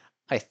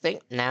 I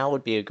think now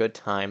would be a good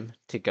time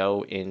to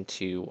go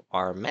into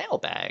our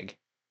mailbag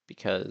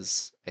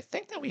because I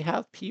think that we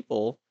have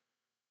people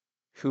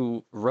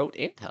who wrote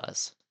into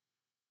us.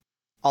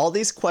 All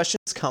these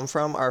questions come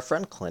from our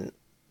friend Clint.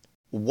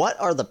 What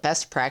are the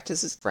best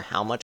practices for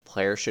how much a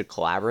player should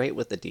collaborate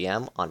with the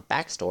DM on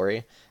backstory?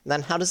 And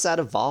then how does that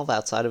evolve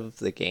outside of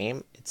the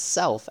game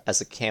itself as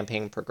the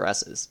campaign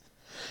progresses?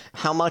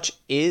 How much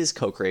is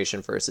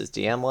co-creation versus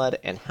DM led,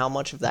 and how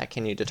much of that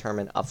can you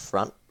determine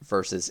upfront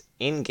versus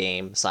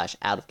in-game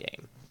 / out of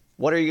game?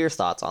 What are your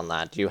thoughts on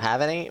that? Do you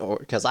have any? Or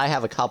because I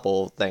have a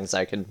couple things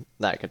I could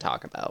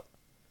talk about.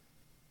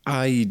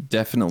 I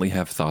definitely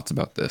have thoughts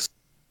about this.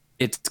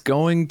 It's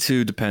going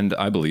to depend,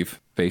 I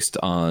believe, based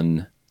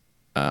on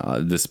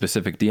the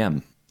specific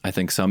DM. I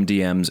think some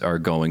DMs are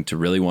going to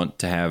really want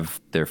to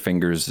have their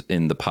fingers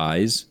in the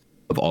pies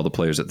of all the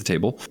players at the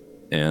table,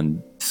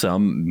 and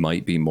some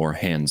might be more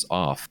hands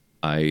off.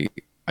 I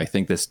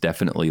think this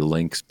definitely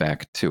links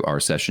back to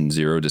our session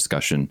 0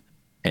 discussion,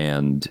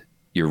 and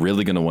you're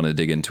really going to want to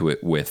dig into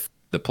it with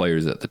the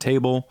players at the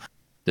table,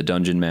 the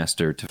dungeon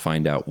master, to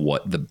find out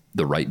what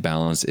the right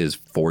balance is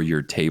for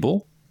your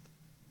table.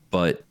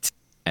 But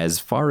as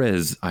far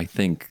as I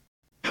think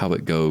how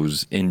it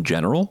goes in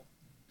general,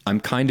 I'm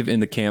kind of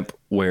in the camp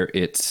where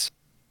it's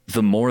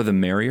the more the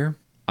merrier.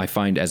 I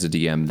find as a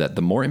DM that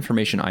the more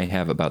information I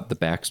have about the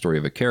backstory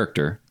of a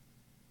character,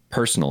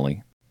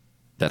 personally,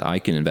 that I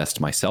can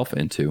invest myself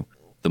into,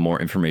 the more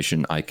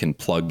information I can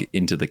plug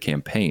into the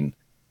campaign.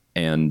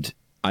 And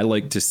I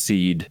like to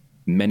seed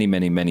many,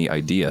 many, many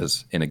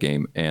ideas in a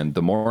game. And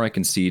the more I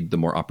can seed, the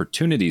more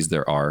opportunities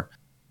there are.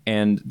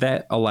 And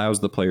that allows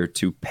the player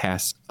to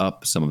pass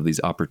up some of these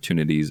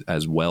opportunities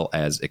as well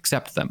as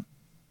accept them,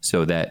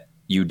 so that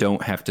you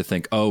don't have to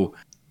think, oh,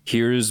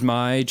 here's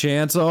my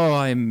chance. Oh,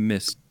 I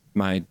missed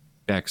my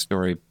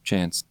backstory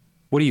chance.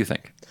 What do you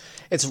think?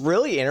 It's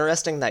really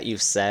interesting that you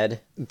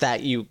said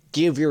that you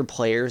give your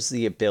players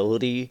the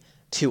ability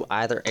to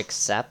either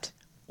accept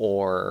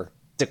or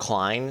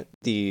decline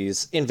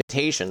these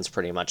invitations,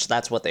 pretty much.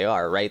 That's what they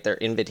are, right? They're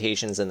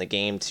invitations in the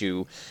game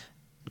to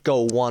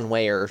go one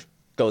way or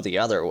go the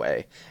other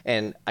way.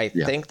 And I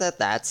think that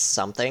that's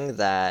something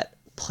that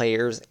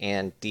players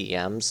and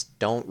DMs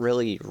don't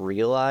really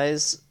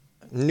realize.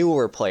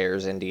 Newer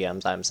players and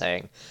DMs, I'm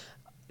saying,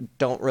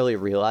 don't really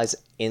realize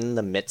in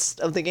the midst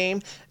of the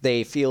game.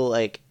 They feel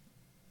like,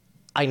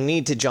 I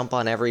need to jump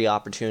on every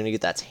opportunity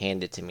that's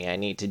handed to me. I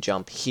need to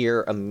jump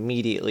here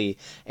immediately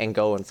and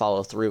go and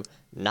follow through.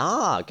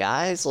 Nah,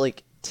 guys,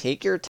 like,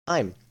 take your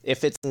time.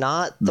 If it's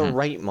not the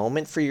right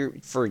moment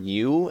for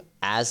you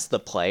as the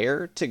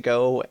player to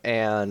go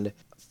and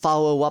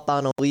follow up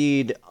on a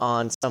lead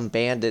on some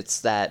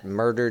bandits that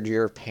murdered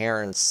your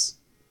parents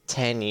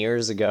 10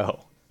 years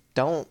ago,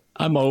 don't.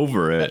 I'm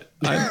over it.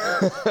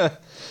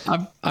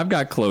 I've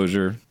got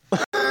closure.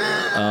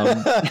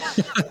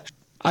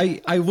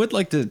 I would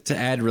like to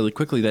add really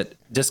quickly that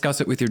discuss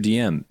it with your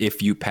DM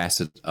if you pass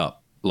it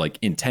up, like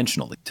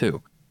intentionally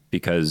too,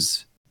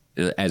 because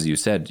as you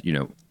said,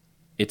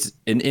 it's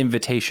an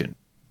invitation,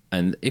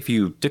 and if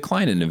you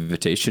decline an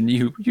invitation,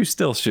 you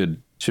still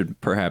should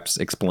perhaps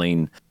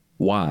explain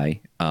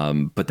why.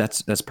 But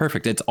that's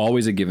perfect. It's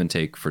always a give and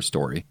take for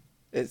story.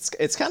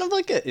 It's kind of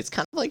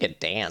like a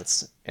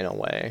dance in a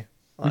way.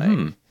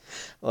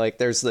 Like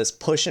there's this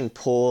push and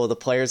pull of the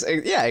players.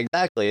 Yeah,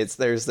 exactly.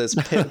 There's this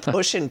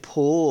push and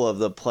pull of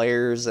the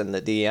players and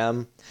the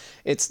DM.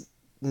 It's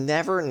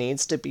never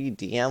needs to be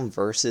DM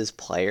versus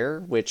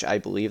player, which I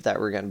believe that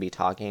we're going to be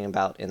talking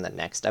about in the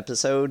next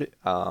episode.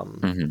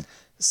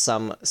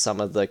 Some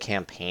of the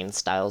campaign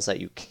styles that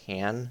you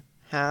can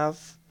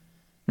have.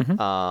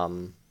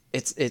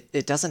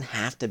 It doesn't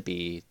have to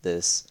be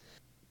this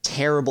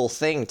terrible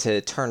thing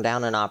to turn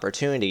down an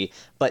opportunity,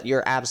 but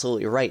you're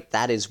absolutely right.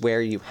 That is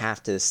where you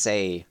have to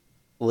say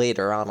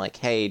later on, like,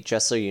 hey,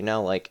 just so you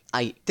know, like,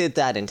 I did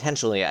that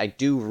intentionally. I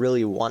do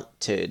really want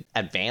to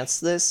advance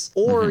this.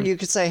 Or you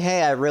could say,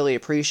 hey, I really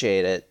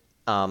appreciate it.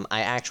 I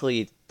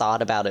actually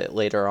thought about it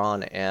later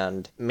on,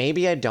 and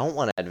maybe I don't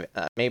want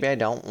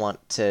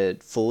to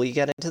fully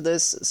get into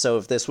this. So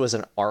if this was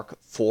an arc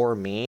for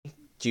me,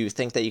 do you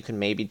think that you can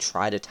maybe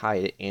try to tie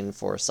it in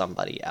for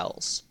somebody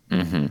else?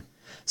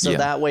 So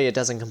that way it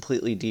doesn't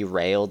completely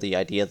derail the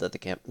idea that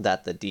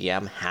the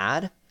DM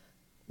had,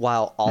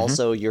 while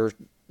also you're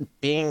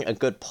being a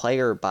good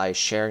player by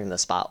sharing the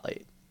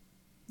spotlight.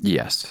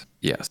 Yes,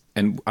 yes.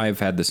 And I've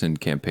had this in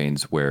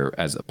campaigns where,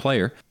 as a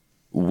player,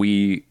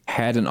 we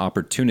had an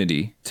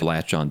opportunity to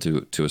latch onto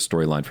a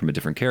storyline from a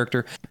different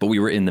character, but we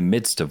were in the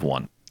midst of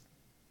one.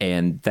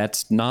 And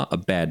that's not a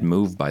bad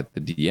move by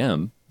the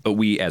DM, but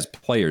we as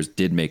players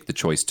did make the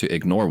choice to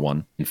ignore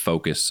one and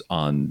focus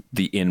on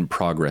the in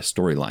progress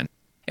storyline.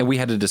 And we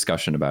had a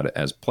discussion about it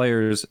as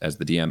players, as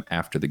the DM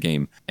after the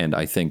game. And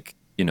I think,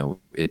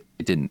 it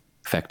didn't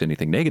affect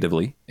anything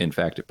negatively. In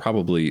fact, it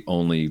probably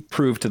only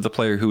proved to the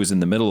player who was in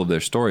the middle of their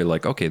story,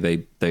 like, okay,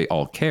 they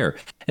all care.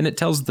 And it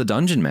tells the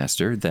dungeon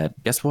master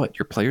that, guess what?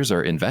 Your players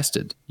are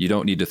invested. You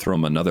don't need to throw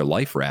them another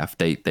life raft.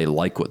 They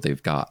like what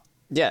they've got.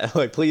 Yeah,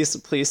 like please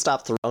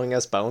stop throwing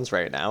us bones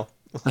right now.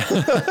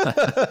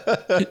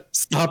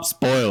 Stop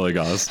spoiling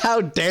us.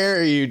 How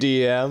dare you,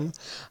 DM?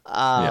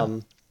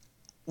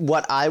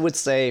 What I would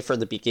say for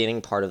the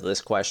beginning part of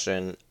this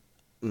question,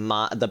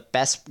 the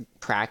best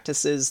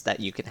practices that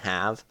you can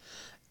have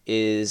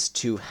is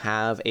to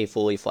have a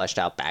fully fleshed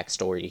out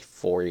backstory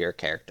for your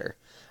character.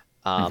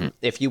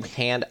 If you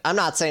I'm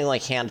not saying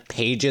like hand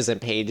pages and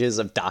pages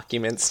of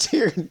documents to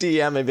your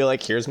DM and be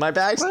like, here's my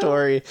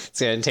backstory. It's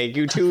going to take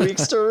you 2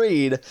 weeks to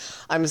read.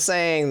 I'm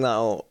saying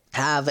though,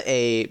 have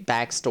a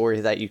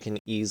backstory that you can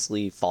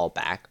easily fall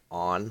back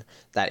on,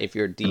 that if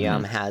your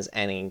DM has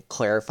any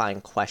clarifying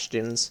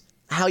questions,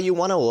 how you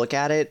want to look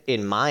at it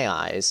in my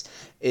eyes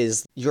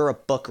is you're a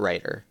book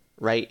writer,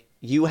 right?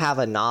 You have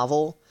a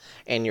novel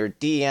and your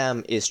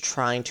DM is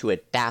trying to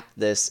adapt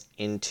this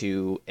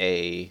into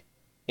a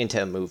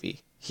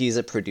movie. He's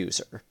a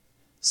producer.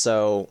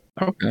 So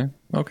okay.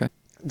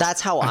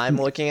 That's how I'm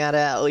looking at it,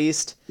 at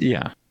least.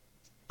 Yeah.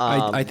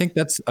 I think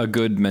that's a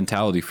good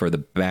mentality for the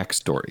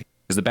backstory,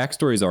 because the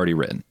backstory is already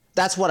written.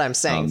 That's what I'm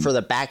saying for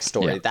the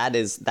backstory.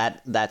 Yeah.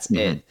 That's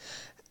it.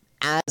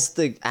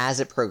 As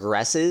it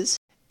progresses,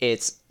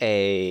 it's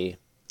a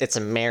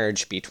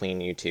marriage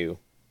between you two.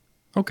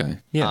 Okay.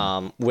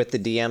 Yeah. With the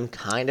DM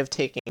kind of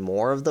taking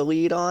more of the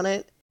lead on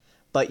it,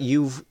 but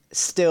you've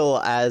still,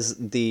 as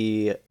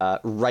the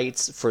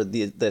rights for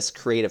this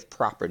creative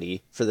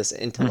property, for this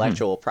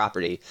intellectual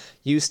property,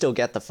 you still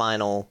get the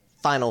final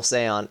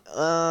say on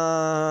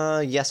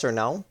yes or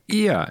no.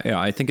 Yeah.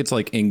 I think it's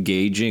like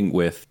engaging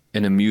with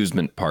an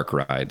amusement park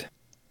ride.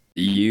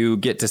 You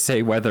get to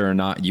say whether or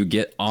not you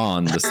get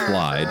on the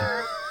slide,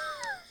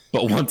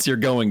 but once you're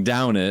going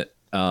down it,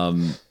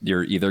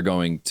 you're either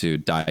going to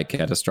die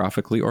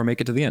catastrophically or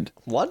make it to the end.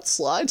 What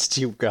slides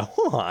do you go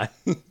on?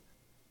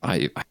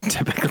 I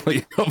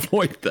typically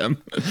avoid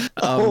them.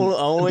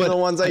 Only the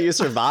ones that you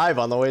survive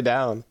on the way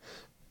down.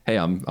 Hey,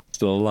 I'm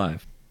still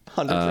alive.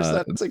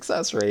 100%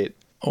 success rate.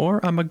 Or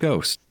I'm a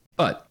ghost.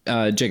 But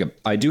Jacob,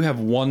 I do have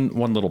one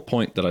little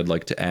point that I'd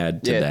like to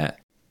add to that.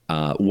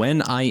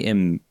 When I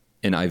am,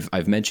 and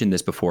I've mentioned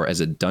this before, as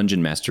a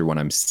dungeon master, when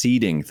I'm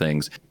seeding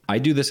things, I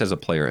do this as a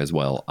player as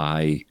well.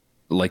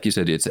 Like you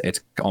said, it's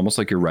almost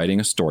like you're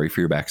writing a story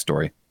for your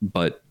backstory,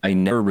 but I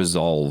never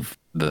resolve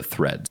the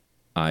threads.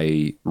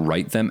 I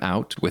write them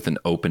out with an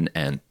open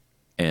end,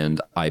 and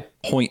I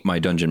point my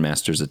dungeon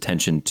master's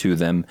attention to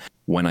them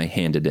when I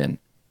hand it in.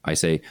 I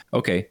say,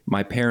 okay,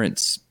 my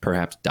parents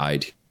perhaps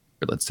died.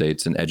 Or let's say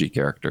it's an edgy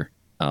character,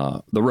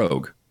 the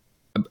rogue.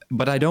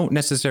 But I don't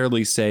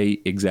necessarily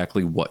say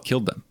exactly what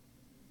killed them.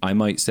 I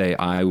might say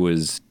I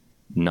was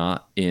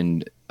not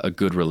in a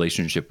good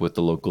relationship with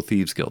the local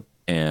thieves guild,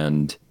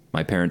 and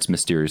my parents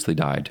mysteriously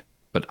died,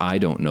 but I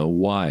don't know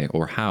why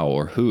or how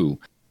or who,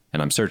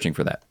 and I'm searching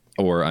for that.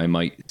 Or I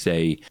might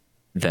say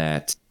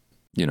that,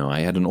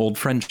 I had an old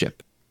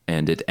friendship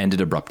and it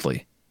ended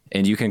abruptly.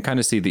 And you can kind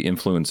of see the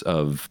influence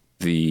of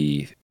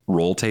the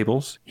roll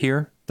tables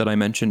here that I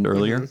mentioned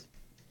earlier,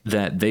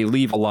 that they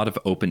leave a lot of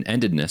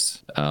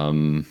open-endedness.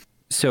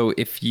 So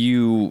if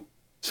you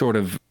sort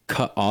of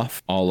cut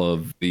off all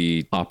of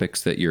the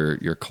topics that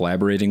you're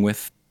collaborating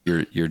with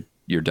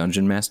your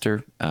dungeon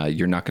master,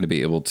 you're not going to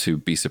be able to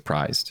be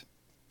surprised.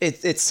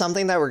 It's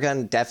something that we're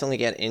going to definitely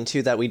get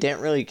into, that we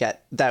didn't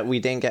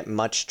get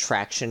much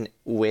traction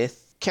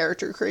with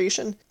character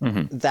creation,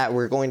 that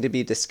we're going to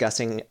be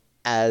discussing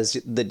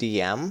as the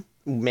DM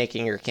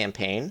making your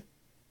campaign,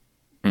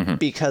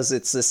 because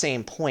it's the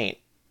same point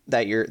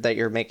that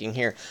you're making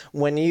here.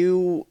 When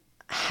you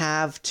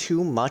have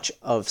too much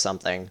of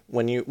something,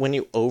 when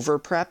you over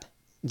prep,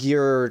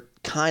 you're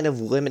kind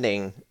of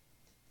limiting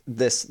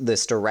this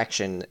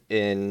direction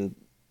in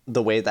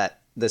the way that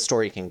the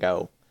story can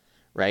go.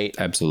 Right?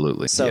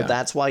 Absolutely. So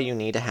that's why you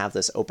need to have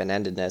this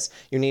open-endedness.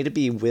 You need to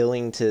be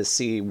willing to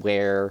see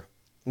where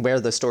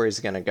the story is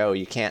going to go.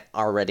 You can't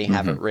already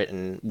have it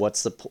written.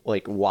 What's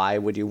why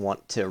would you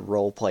want to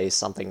role play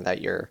something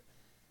that you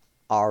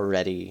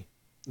already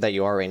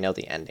know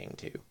the ending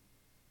to?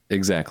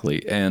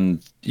 Exactly.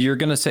 And you're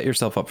going to set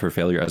yourself up for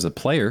failure as a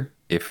player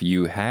if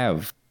you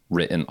have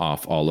written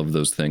off all of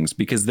those things,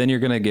 because then you're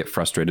going to get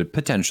frustrated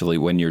potentially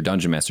when your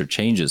dungeon master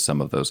changes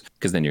some of those,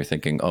 because then you're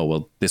thinking, oh,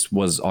 well, this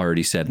was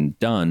already said and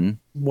done.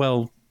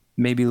 Well,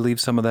 maybe leave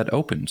some of that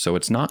open so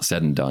it's not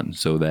said and done,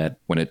 so that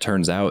when it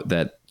turns out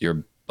that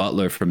your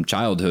butler from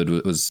childhood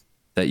was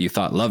that you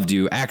thought loved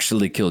you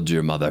actually killed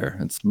your mother.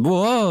 It's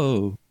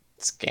whoa.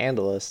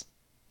 Scandalous.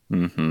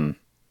 Mm-hmm.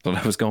 What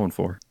I was going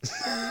for.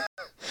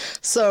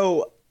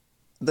 So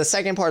the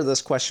second part of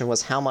this question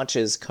was how much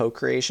is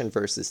co-creation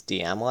versus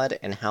DM led,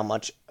 and how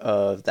much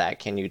of that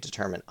can you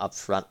determine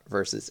upfront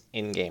versus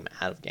in-game,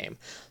 out of game?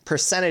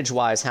 Percentage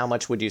wise, how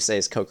much would you say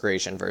is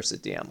co-creation versus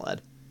DM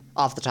led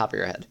off the top of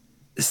your head?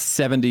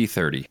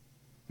 70-30,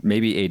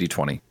 maybe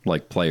 80-20,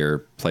 like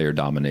player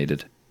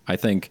dominated. I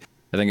think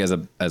as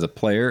a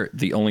player,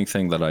 the only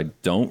thing that I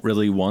don't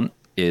really want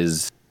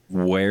is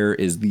where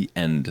is the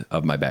end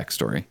of my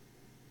backstory.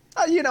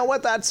 You know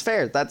what? That's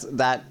fair.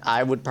 That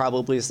I would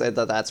probably say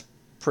that that's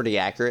pretty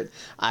accurate.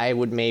 I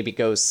would maybe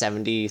go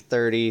 70-30,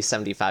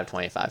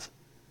 75-25.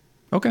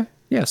 Okay.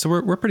 Yeah, so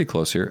we're pretty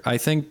close here. I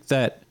think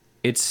that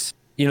it's,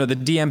 the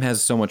DM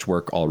has so much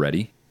work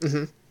already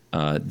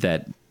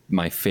that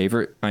my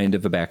favorite kind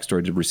of a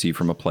backstory to receive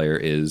from a player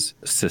is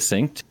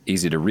succinct,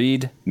 easy to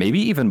read,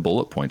 maybe even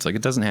bullet points. Like,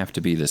 it doesn't have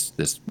to be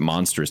this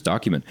monstrous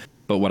document.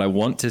 But what I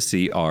want to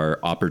see are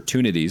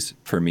opportunities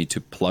for me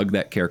to plug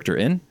that character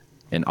in,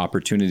 and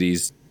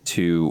opportunities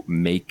to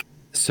make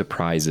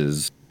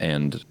surprises,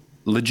 and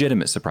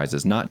legitimate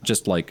surprises, not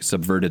just like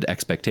subverted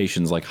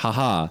expectations, like,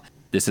 haha,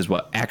 this is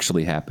what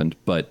actually happened,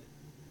 but,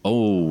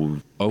 oh,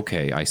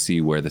 okay, I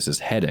see where this is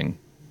heading.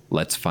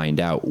 Let's find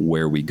out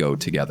where we go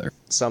together.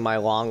 So my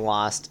long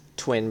lost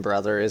twin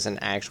brother isn't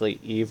actually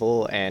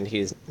evil, and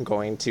he's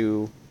going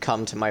to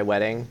come to my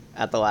wedding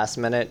at the last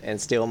minute and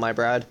steal my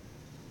bride?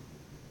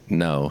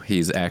 No,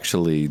 he's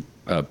actually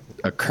a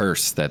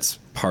curse that's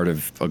part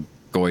of a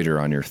goiter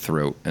on your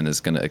throat and is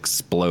going to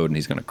explode, and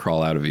he's going to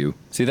crawl out of you.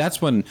 See,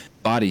 that's when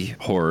body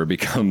horror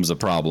becomes a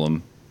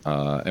problem.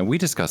 And we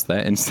discussed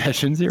that in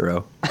session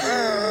 0.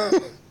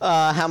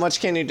 How much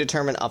can you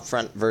determine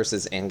upfront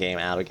versus in-game,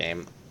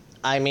 out-of-game?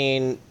 I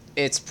mean,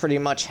 it's pretty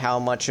much how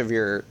much of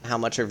your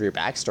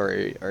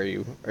backstory are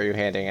you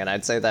handing, and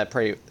I'd say that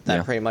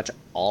pretty much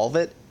all of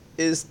it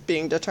is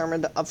being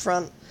determined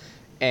upfront,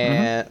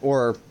 and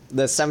or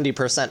the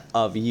 70%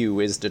 of you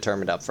is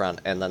determined upfront,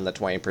 and then the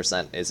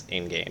 20% is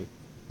in-game.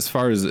 As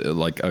far as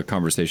like a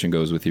conversation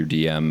goes with your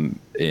DM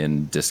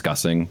in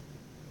discussing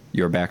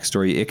your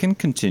backstory, it can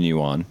continue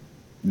on.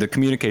 The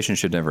communication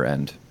should never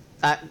end.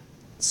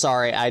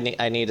 Sorry, I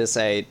need to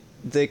say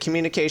the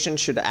communication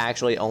should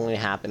actually only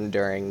happen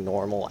during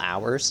normal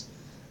hours.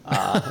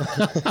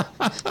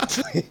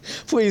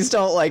 Please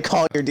don't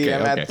call your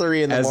DM at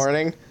 3 in the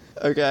morning.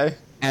 Okay.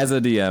 As a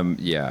DM,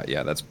 yeah,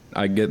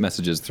 I get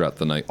messages throughout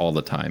the night all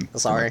the time.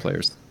 Sorry, from my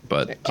players,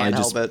 but can't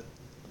help it.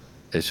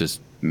 It's just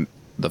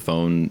the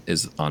phone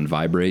is on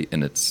vibrate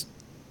and it's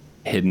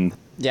hidden.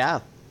 Yeah,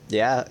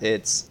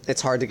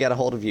 it's hard to get a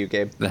hold of you,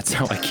 Gabe. That's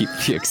how I keep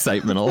the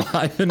excitement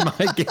alive in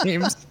my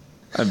games.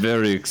 I'm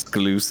very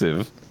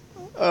exclusive.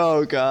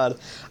 Oh, God.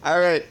 All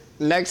right.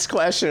 Next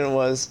question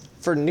was,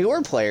 for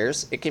newer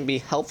players, it can be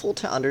helpful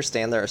to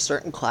understand there are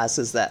certain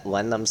classes that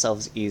lend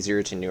themselves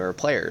easier to newer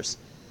players.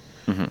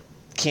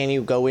 Can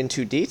you go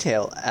into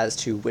detail as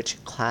to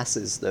which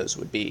classes those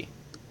would be?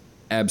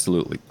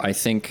 Absolutely. I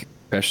think,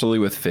 especially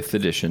with 5th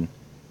edition,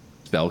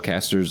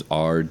 spellcasters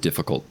are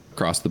difficult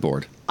across the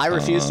board. I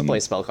refuse to play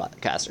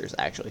spellcasters,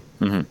 actually.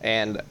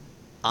 And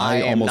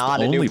I am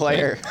not a new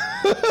player.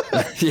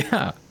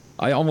 Yeah.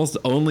 I almost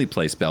only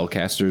play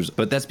spellcasters,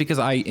 but that's because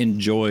I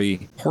enjoy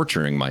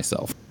torturing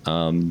myself.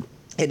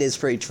 It is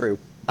pretty true.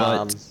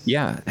 But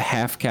yeah,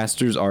 half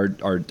casters are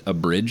a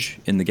bridge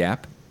in the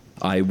gap.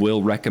 I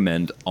will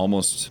recommend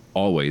almost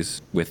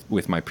always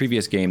with my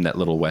previous game, that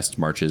Little West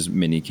Marches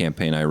mini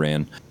campaign I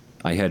ran,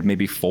 I had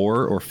maybe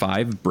 4 or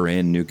 5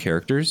 brand new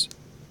characters.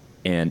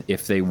 And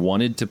if they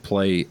wanted to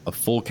play a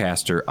full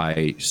caster,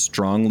 I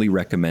strongly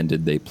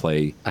recommended they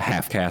play a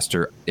half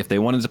caster. If they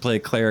wanted to play a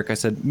cleric, I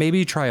said,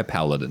 maybe try a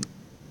paladin.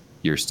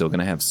 You're still going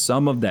to have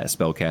some of that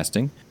spell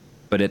casting.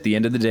 But at the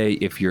end of the day,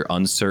 if you're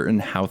uncertain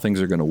how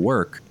things are going to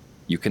work,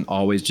 you can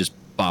always just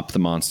bop the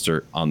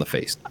monster on the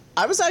face.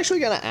 I was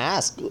actually going to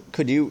ask,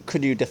 could you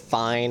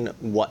define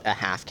what a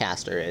half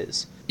caster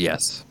is?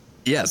 Yes.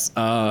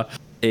 A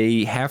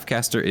half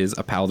caster is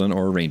a paladin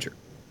or a ranger.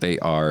 They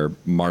are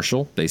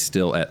martial. They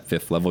still at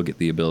 5th level get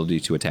the ability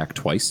to attack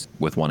twice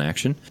with 1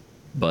 action,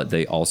 but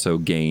they also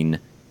gain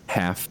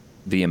half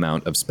the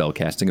amount of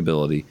spellcasting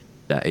ability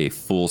that a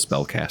full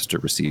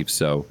spellcaster receives.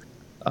 So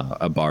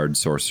a bard,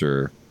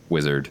 sorcerer,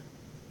 wizard,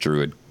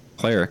 druid,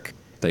 cleric,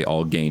 they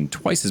all gain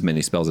twice as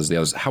many spells as the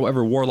others.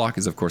 However, warlock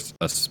is, of course,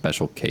 a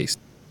special case.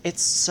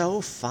 It's so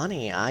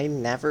funny. I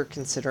never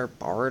consider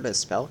bard a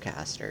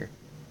spellcaster.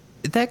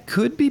 That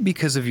could be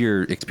because of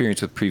your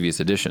experience with previous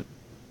edition.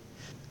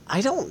 I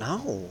don't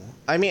know.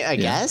 I mean, I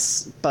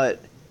guess, but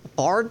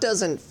bard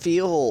doesn't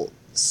feel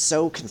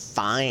so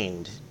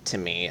confined to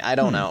me. I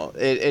don't know.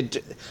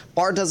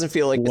 Bard doesn't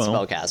feel like a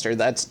spellcaster.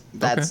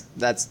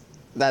 That's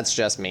that's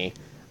just me.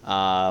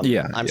 Yeah, I'm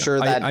yeah. sure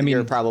that I mean,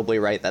 you're probably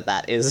right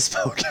that is a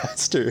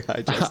spellcaster.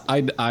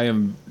 I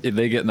am.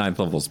 They get 9th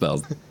level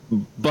spells,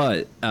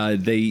 but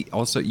they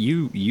also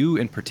you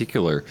in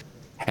particular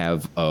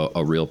have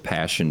a real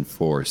passion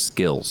for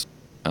skills,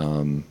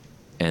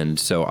 and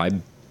so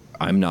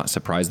I'm not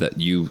surprised that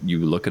you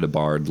look at a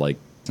bard like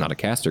it's not a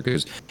caster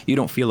because you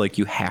don't feel like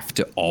you have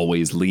to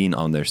always lean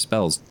on their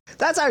spells.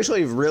 That's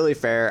actually really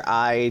fair.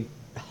 I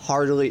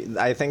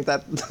think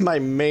that my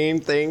main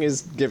thing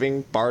is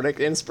giving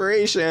bardic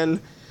inspiration.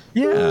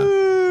 Yeah,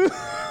 Woo!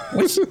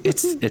 which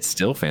it's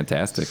still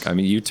fantastic. I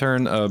mean, you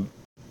turn a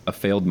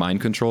failed mind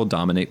control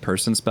dominate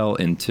person spell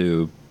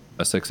into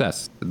a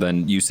success,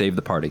 then you save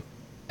the party,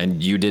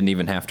 and you didn't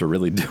even have to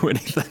really do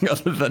anything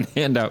other than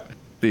hand out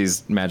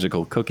these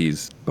magical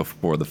cookies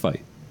before the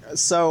fight.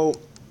 So,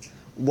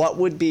 what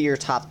would be your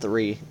top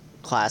 3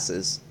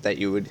 classes that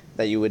you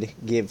would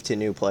give to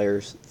new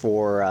players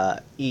for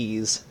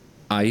ease?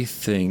 I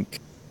think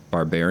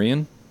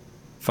barbarian,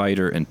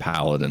 fighter, and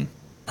paladin,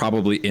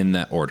 probably in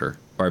that order.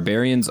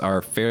 Barbarians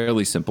are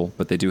fairly simple,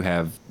 but they do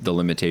have the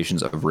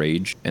limitations of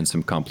rage and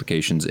some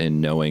complications in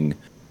knowing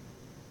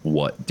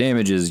what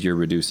damages you're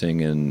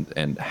reducing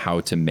and how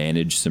to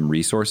manage some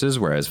resources,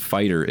 whereas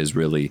fighter is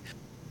really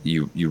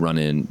you run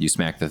in, you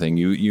smack the thing.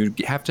 You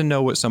have to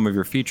know what some of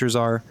your features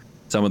are.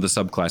 Some of the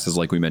subclasses,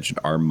 like we mentioned,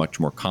 are much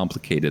more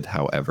complicated,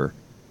 however.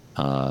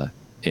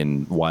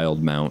 In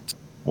Wild Mount,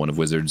 one of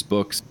Wizard's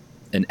books,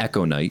 an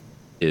Echo Knight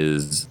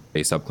is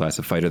a subclass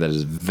of fighter that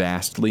is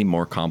vastly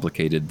more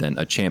complicated than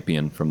a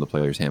champion from the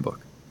player's handbook.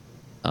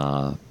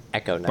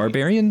 Echo Knight.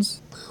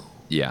 Barbarians,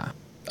 yeah.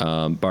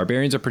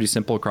 Barbarians are pretty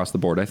simple across the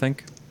board, I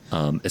think.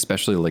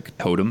 Especially like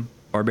Totem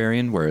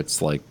Barbarian, where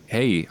it's like,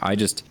 hey,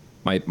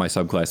 my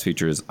subclass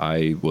feature is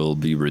I will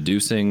be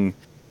reducing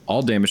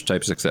all damage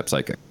types except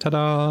psychic.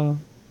 Ta-da!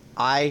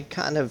 I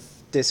kind of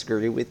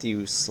disagree with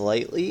you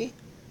slightly.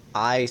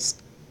 I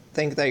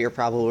think that you're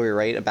probably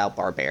right about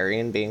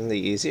barbarian being the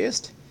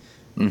easiest.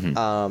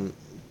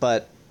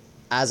 But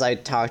as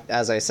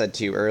I said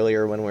to you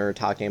earlier when we were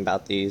talking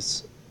about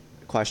these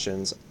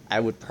questions, I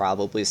would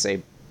probably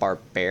say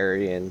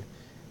barbarian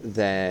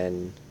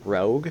then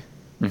rogue,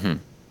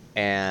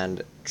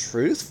 and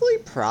truthfully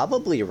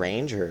probably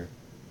ranger.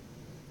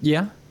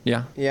 Yeah.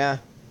 Yeah.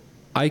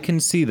 I can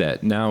see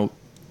that. Now,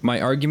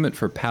 my argument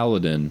for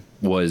Paladin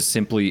was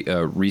simply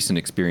a recent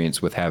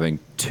experience with having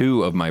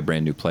 2 of my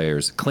brand new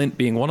players, Clint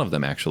being one of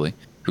them, actually,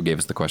 who gave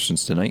us the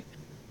questions tonight,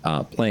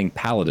 playing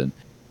Paladin.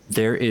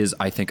 There is,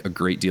 I think, a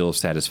great deal of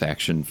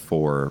satisfaction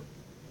for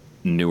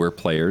newer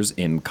players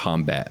in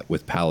combat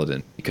with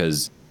Paladin,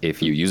 because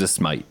if you use a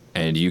smite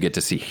and you get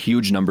to see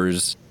huge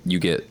numbers, you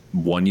get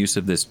one use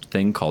of this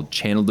thing called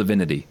Channel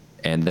Divinity,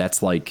 and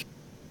that's like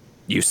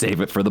you save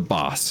it for the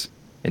boss,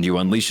 and you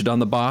unleash it on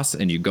the boss,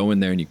 and you go in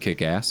there and you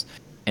kick ass.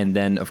 And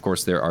then, of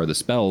course, there are the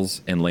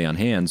spells and Lay on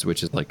Hands,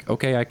 which is like,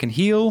 okay, I can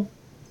heal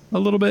a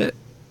little bit,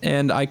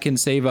 and I can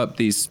save up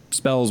these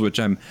spells, which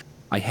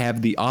I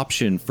have the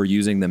option for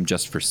using them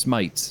just for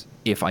smites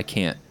if I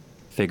can't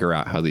figure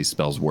out how these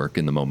spells work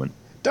in the moment.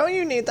 Don't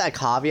you need that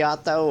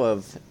caveat, though,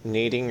 of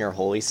needing your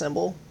holy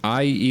symbol?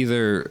 I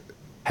either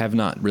have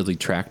not really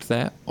tracked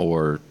that,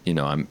 or,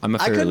 I'm a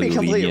I could fairly be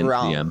completely lenient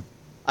wrong. DM.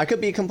 I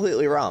could be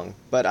completely wrong,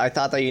 but I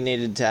thought that you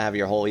needed to have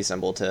your holy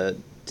symbol to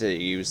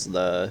use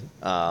the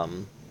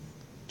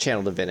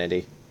Channel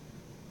Divinity.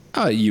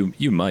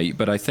 You might,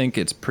 but I think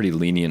it's pretty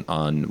lenient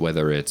on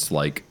whether it's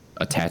like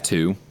a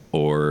tattoo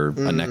or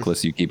a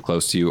necklace you keep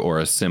close to you, or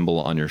a symbol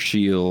on your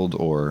shield,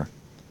 or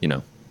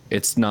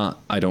it's not.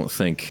 I don't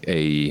think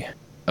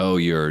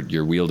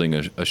you're wielding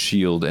a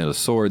shield and a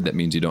sword. That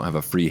means you don't have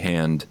a free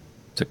hand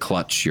to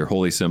clutch your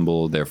holy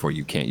symbol. Therefore,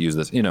 you can't use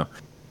this.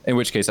 In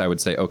which case, I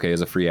would say, okay,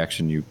 as a free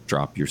action, you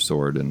drop your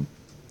sword and.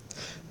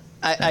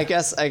 I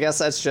guess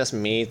that's just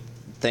me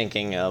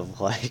thinking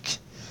of like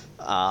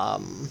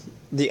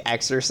The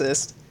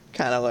Exorcist,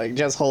 kind of like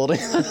just holding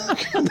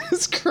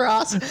this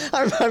cross.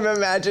 I'm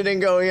imagining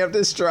going up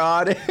this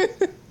Strahd,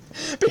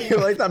 being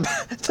like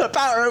the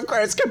power of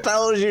Christ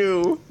compels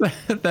you.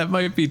 That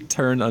might be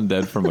turn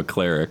undead from a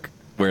cleric,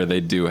 where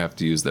they do have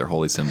to use their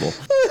holy symbol.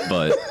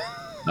 But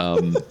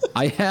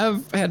I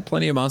have had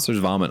plenty of monsters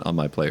vomit on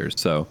my players,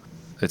 so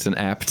it's an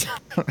apt.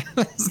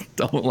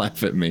 Don't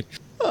laugh at me.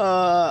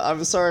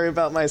 I'm sorry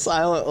about my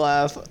silent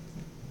laugh.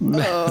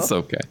 That's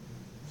okay.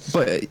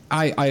 But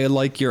I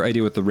like your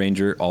idea with the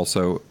ranger.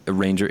 Also, a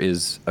ranger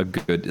is a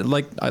good,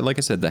 like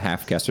I said, the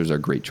half casters are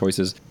great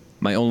choices.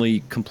 My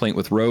only complaint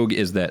with rogue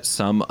is that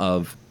some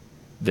of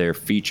their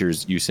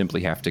features you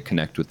simply have to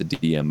connect with the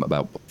DM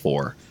about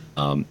before.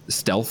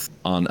 Stealth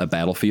on a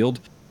battlefield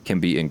can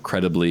be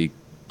incredibly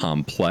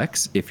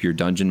complex if your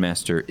dungeon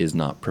master is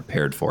not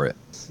prepared for it.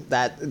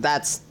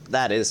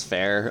 That is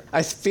fair.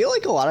 I feel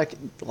like a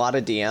lot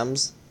of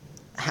DMs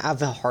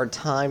have a hard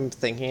time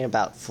thinking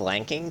about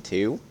flanking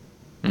too.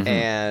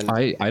 And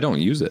I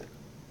don't use it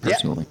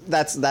personally.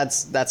 Yeah,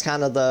 that's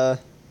kind of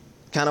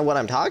what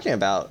I'm talking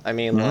about. I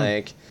mean,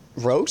 like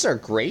rogues are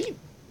great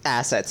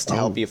assets to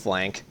help you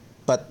flank.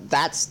 But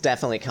that's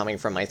definitely coming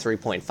from my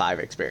 3.5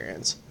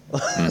 experience.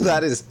 Mm-hmm.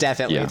 That is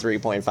definitely Yeah.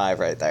 3.5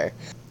 right there.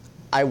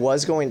 I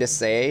was going to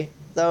say,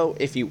 though,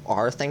 if you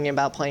are thinking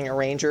about playing a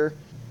ranger,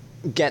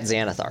 get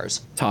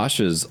Xanathars.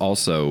 Tasha's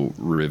also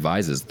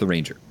revises the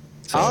ranger.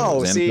 So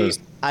Oh, see, Xanathars,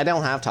 I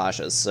don't have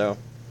Tasha's, so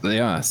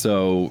yeah.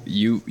 So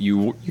you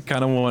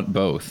kind of want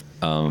both.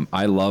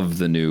 I love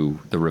the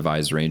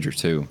revised ranger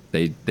too.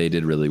 They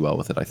did really well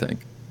with it, I think.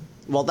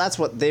 well, that's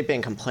what they've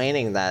been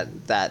complaining that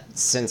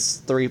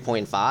since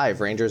 3.5,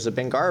 rangers have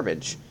been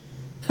garbage,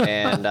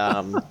 and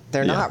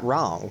they're Yeah. not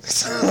wrong.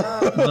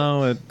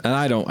 No, and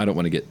I don't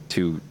want to get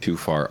too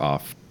far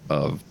off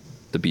of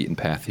the beaten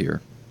path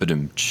here. But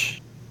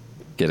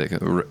get a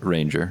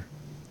ranger.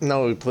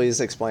 No, please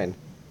explain.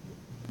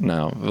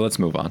 No, let's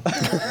move on.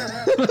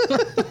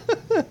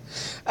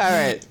 All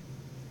right.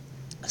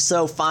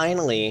 So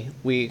finally,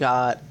 we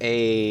got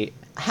a.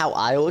 How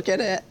I look at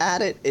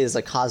it is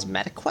a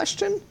cosmetic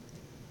question.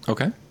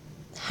 Okay.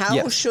 How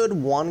Yes. should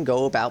one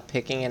go about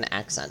picking an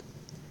accent?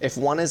 If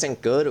one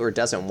isn't good or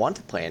doesn't want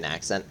to play an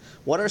accent,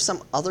 what are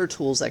some other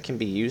tools that can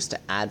be used to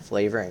add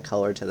flavor and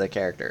color to the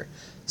character?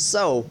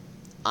 So,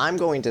 I'm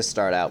going to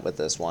start out with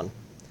this one.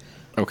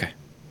 Okay.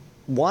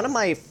 One of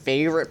my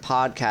favorite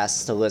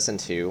podcasts to listen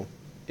to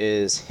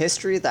is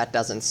History That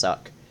Doesn't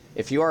Suck.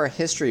 If you are a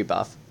history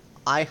buff,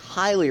 I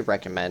highly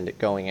recommend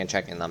going and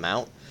checking them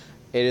out.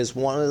 It is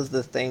one of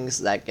the things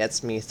that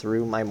gets me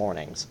through my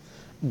mornings.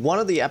 One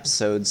of the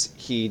episodes,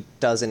 he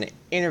does an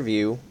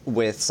interview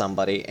with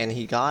somebody, and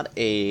he got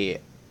a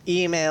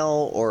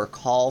email or a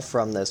call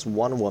from this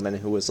one woman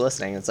who was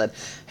listening and said,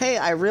 "Hey,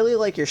 I really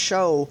like your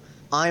show.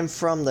 I'm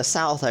from the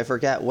South, I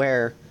forget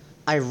where.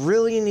 I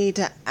really need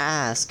to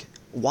ask,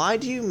 why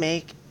do you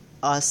make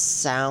us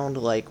sound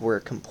like we're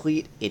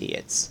complete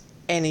idiots?"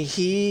 And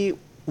he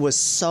was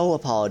so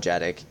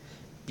apologetic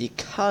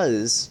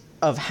because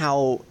of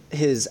how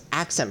his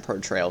accent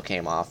portrayal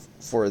came off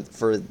for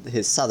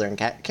his southern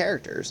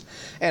characters.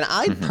 And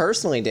I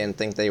personally didn't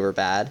think they were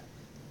bad,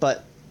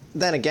 but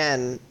then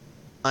again,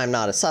 I'm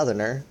not a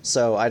southerner,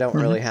 so I don't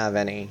really have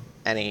any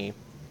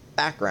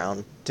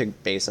background to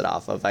base it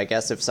off of. I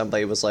guess if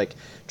somebody was like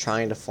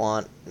trying to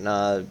flaunt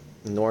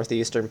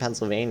northeastern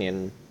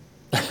Pennsylvanian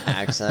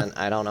accent,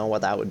 I don't know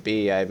what that would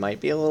be. I might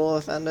be a little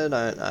offended.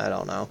 I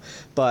don't know.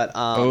 But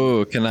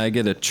Oh, can I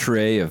get a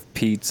tray of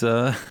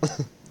pizza?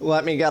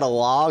 let me get a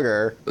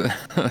lager.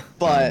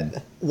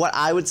 But what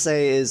I would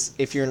say is,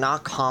 if you're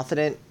not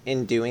confident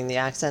in doing the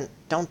accent,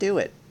 don't do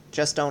it.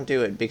 Just don't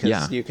do it, because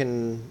Yeah. you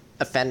can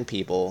offend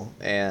people,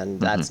 and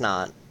that's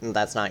not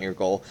your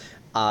goal.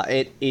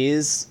 It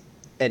is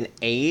an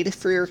aid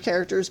for your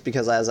characters,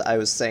 because as I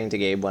was saying to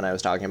Gabe when I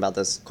was talking about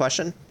this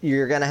question,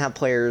 you're gonna have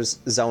players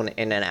zone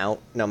in and out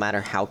no matter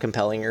how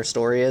compelling your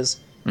story is,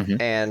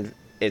 and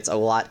it's a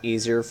lot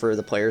easier for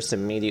the players to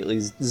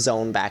immediately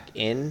zone back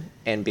in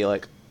and be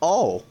like,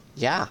 "Oh,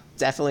 yeah,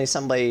 definitely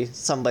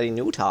somebody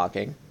new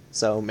talking.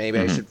 So maybe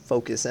I should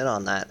focus in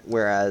on that."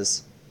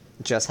 Whereas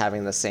just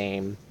having the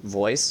same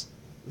voice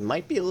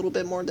might be a little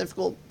bit more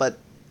difficult, but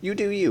you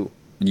do you.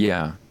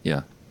 Yeah,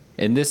 yeah.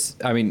 And this,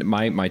 I mean,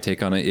 my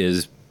take on it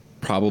is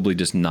probably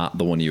just not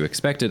the one you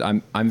expected.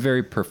 I'm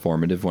very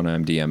performative when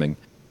I'm DMing.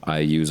 I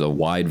use a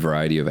wide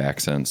variety of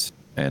accents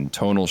and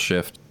tonal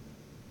shift.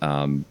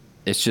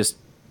 It's just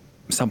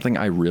something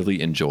I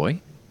really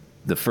enjoy.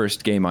 The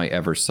first game I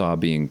ever saw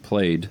being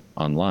played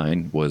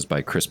online was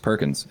by Chris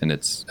Perkins, and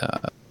it's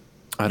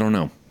I don't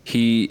know.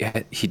 He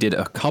did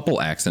a couple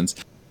accents.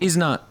 He's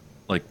not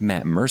like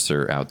Matt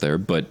Mercer out there,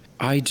 but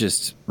I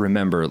just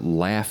remember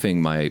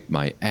laughing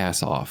my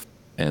ass off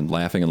and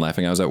laughing and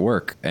laughing. I was at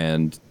work,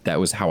 and that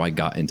was how I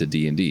got into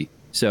D&D.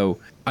 So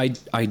I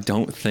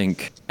don't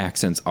think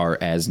accents are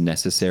as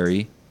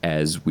necessary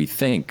as we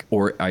think,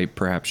 or I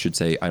perhaps should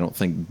say I don't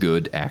think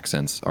good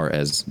accents are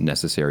as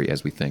necessary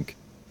as we think.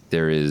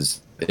 There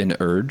is an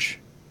urge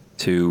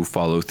to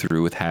follow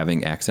through with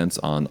having accents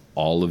on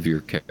all of your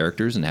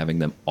characters and having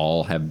them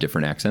all have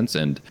different accents.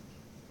 And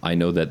I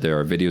know that there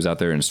are videos out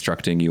there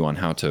instructing you on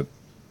how to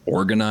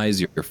organize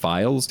your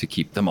files to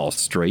keep them all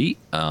straight.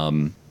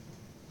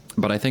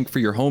 But I think for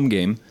your home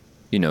game,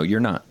 you're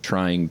not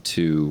trying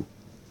to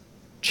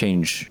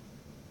change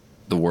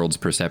the world's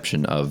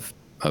perception of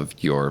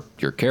your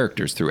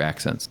characters through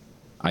accents.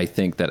 I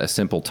think that a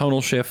simple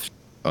tonal shift,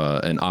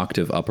 an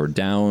octave up or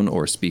down,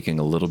 or speaking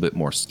a little bit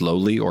more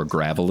slowly or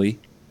gravelly,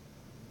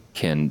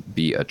 can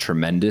be a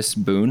tremendous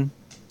boon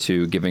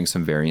to giving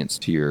some variance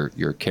to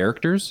your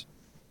characters.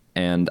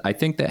 And I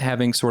think that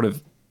having sort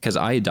of, because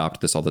I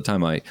adopt this all the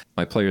time, my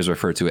players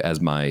refer to it as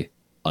my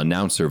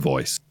announcer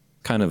voice,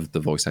 kind of the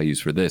voice I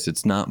use for this.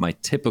 It's not my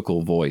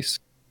typical voice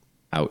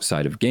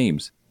outside of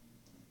games.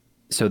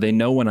 So they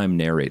know when I'm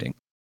narrating.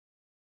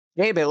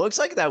 Gabe, it looks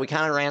like that we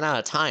kind of ran out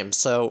of time.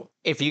 So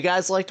if you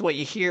guys liked what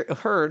you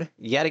heard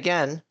yet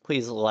again,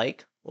 please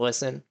like,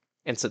 listen,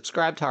 and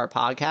subscribe to our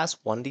podcast,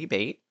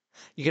 1D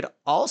You could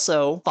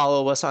also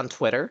follow us on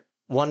Twitter,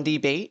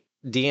 1D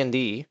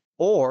D&D,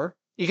 or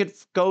you could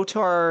go to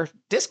our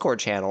Discord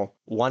channel,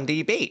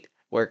 1D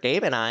where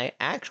Gabe and I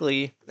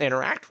actually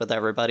interact with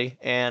everybody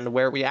and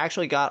where we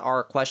actually got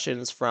our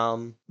questions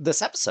from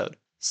this episode.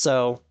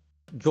 So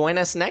join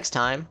us next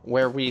time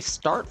where we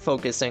start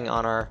focusing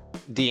on our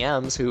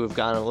DMs who have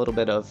gotten a little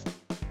bit of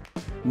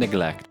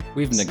neglect.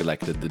 We've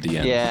neglected the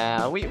DMs.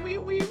 Yeah, we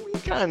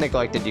kind of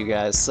neglected you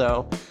guys.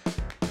 So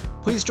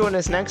please join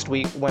us next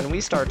week when we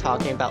start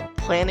talking about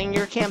planning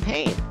your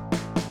campaign.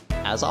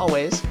 As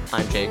always,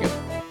 I'm Jacob.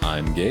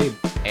 I'm Gabe.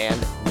 And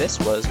this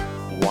was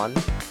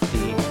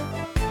 1D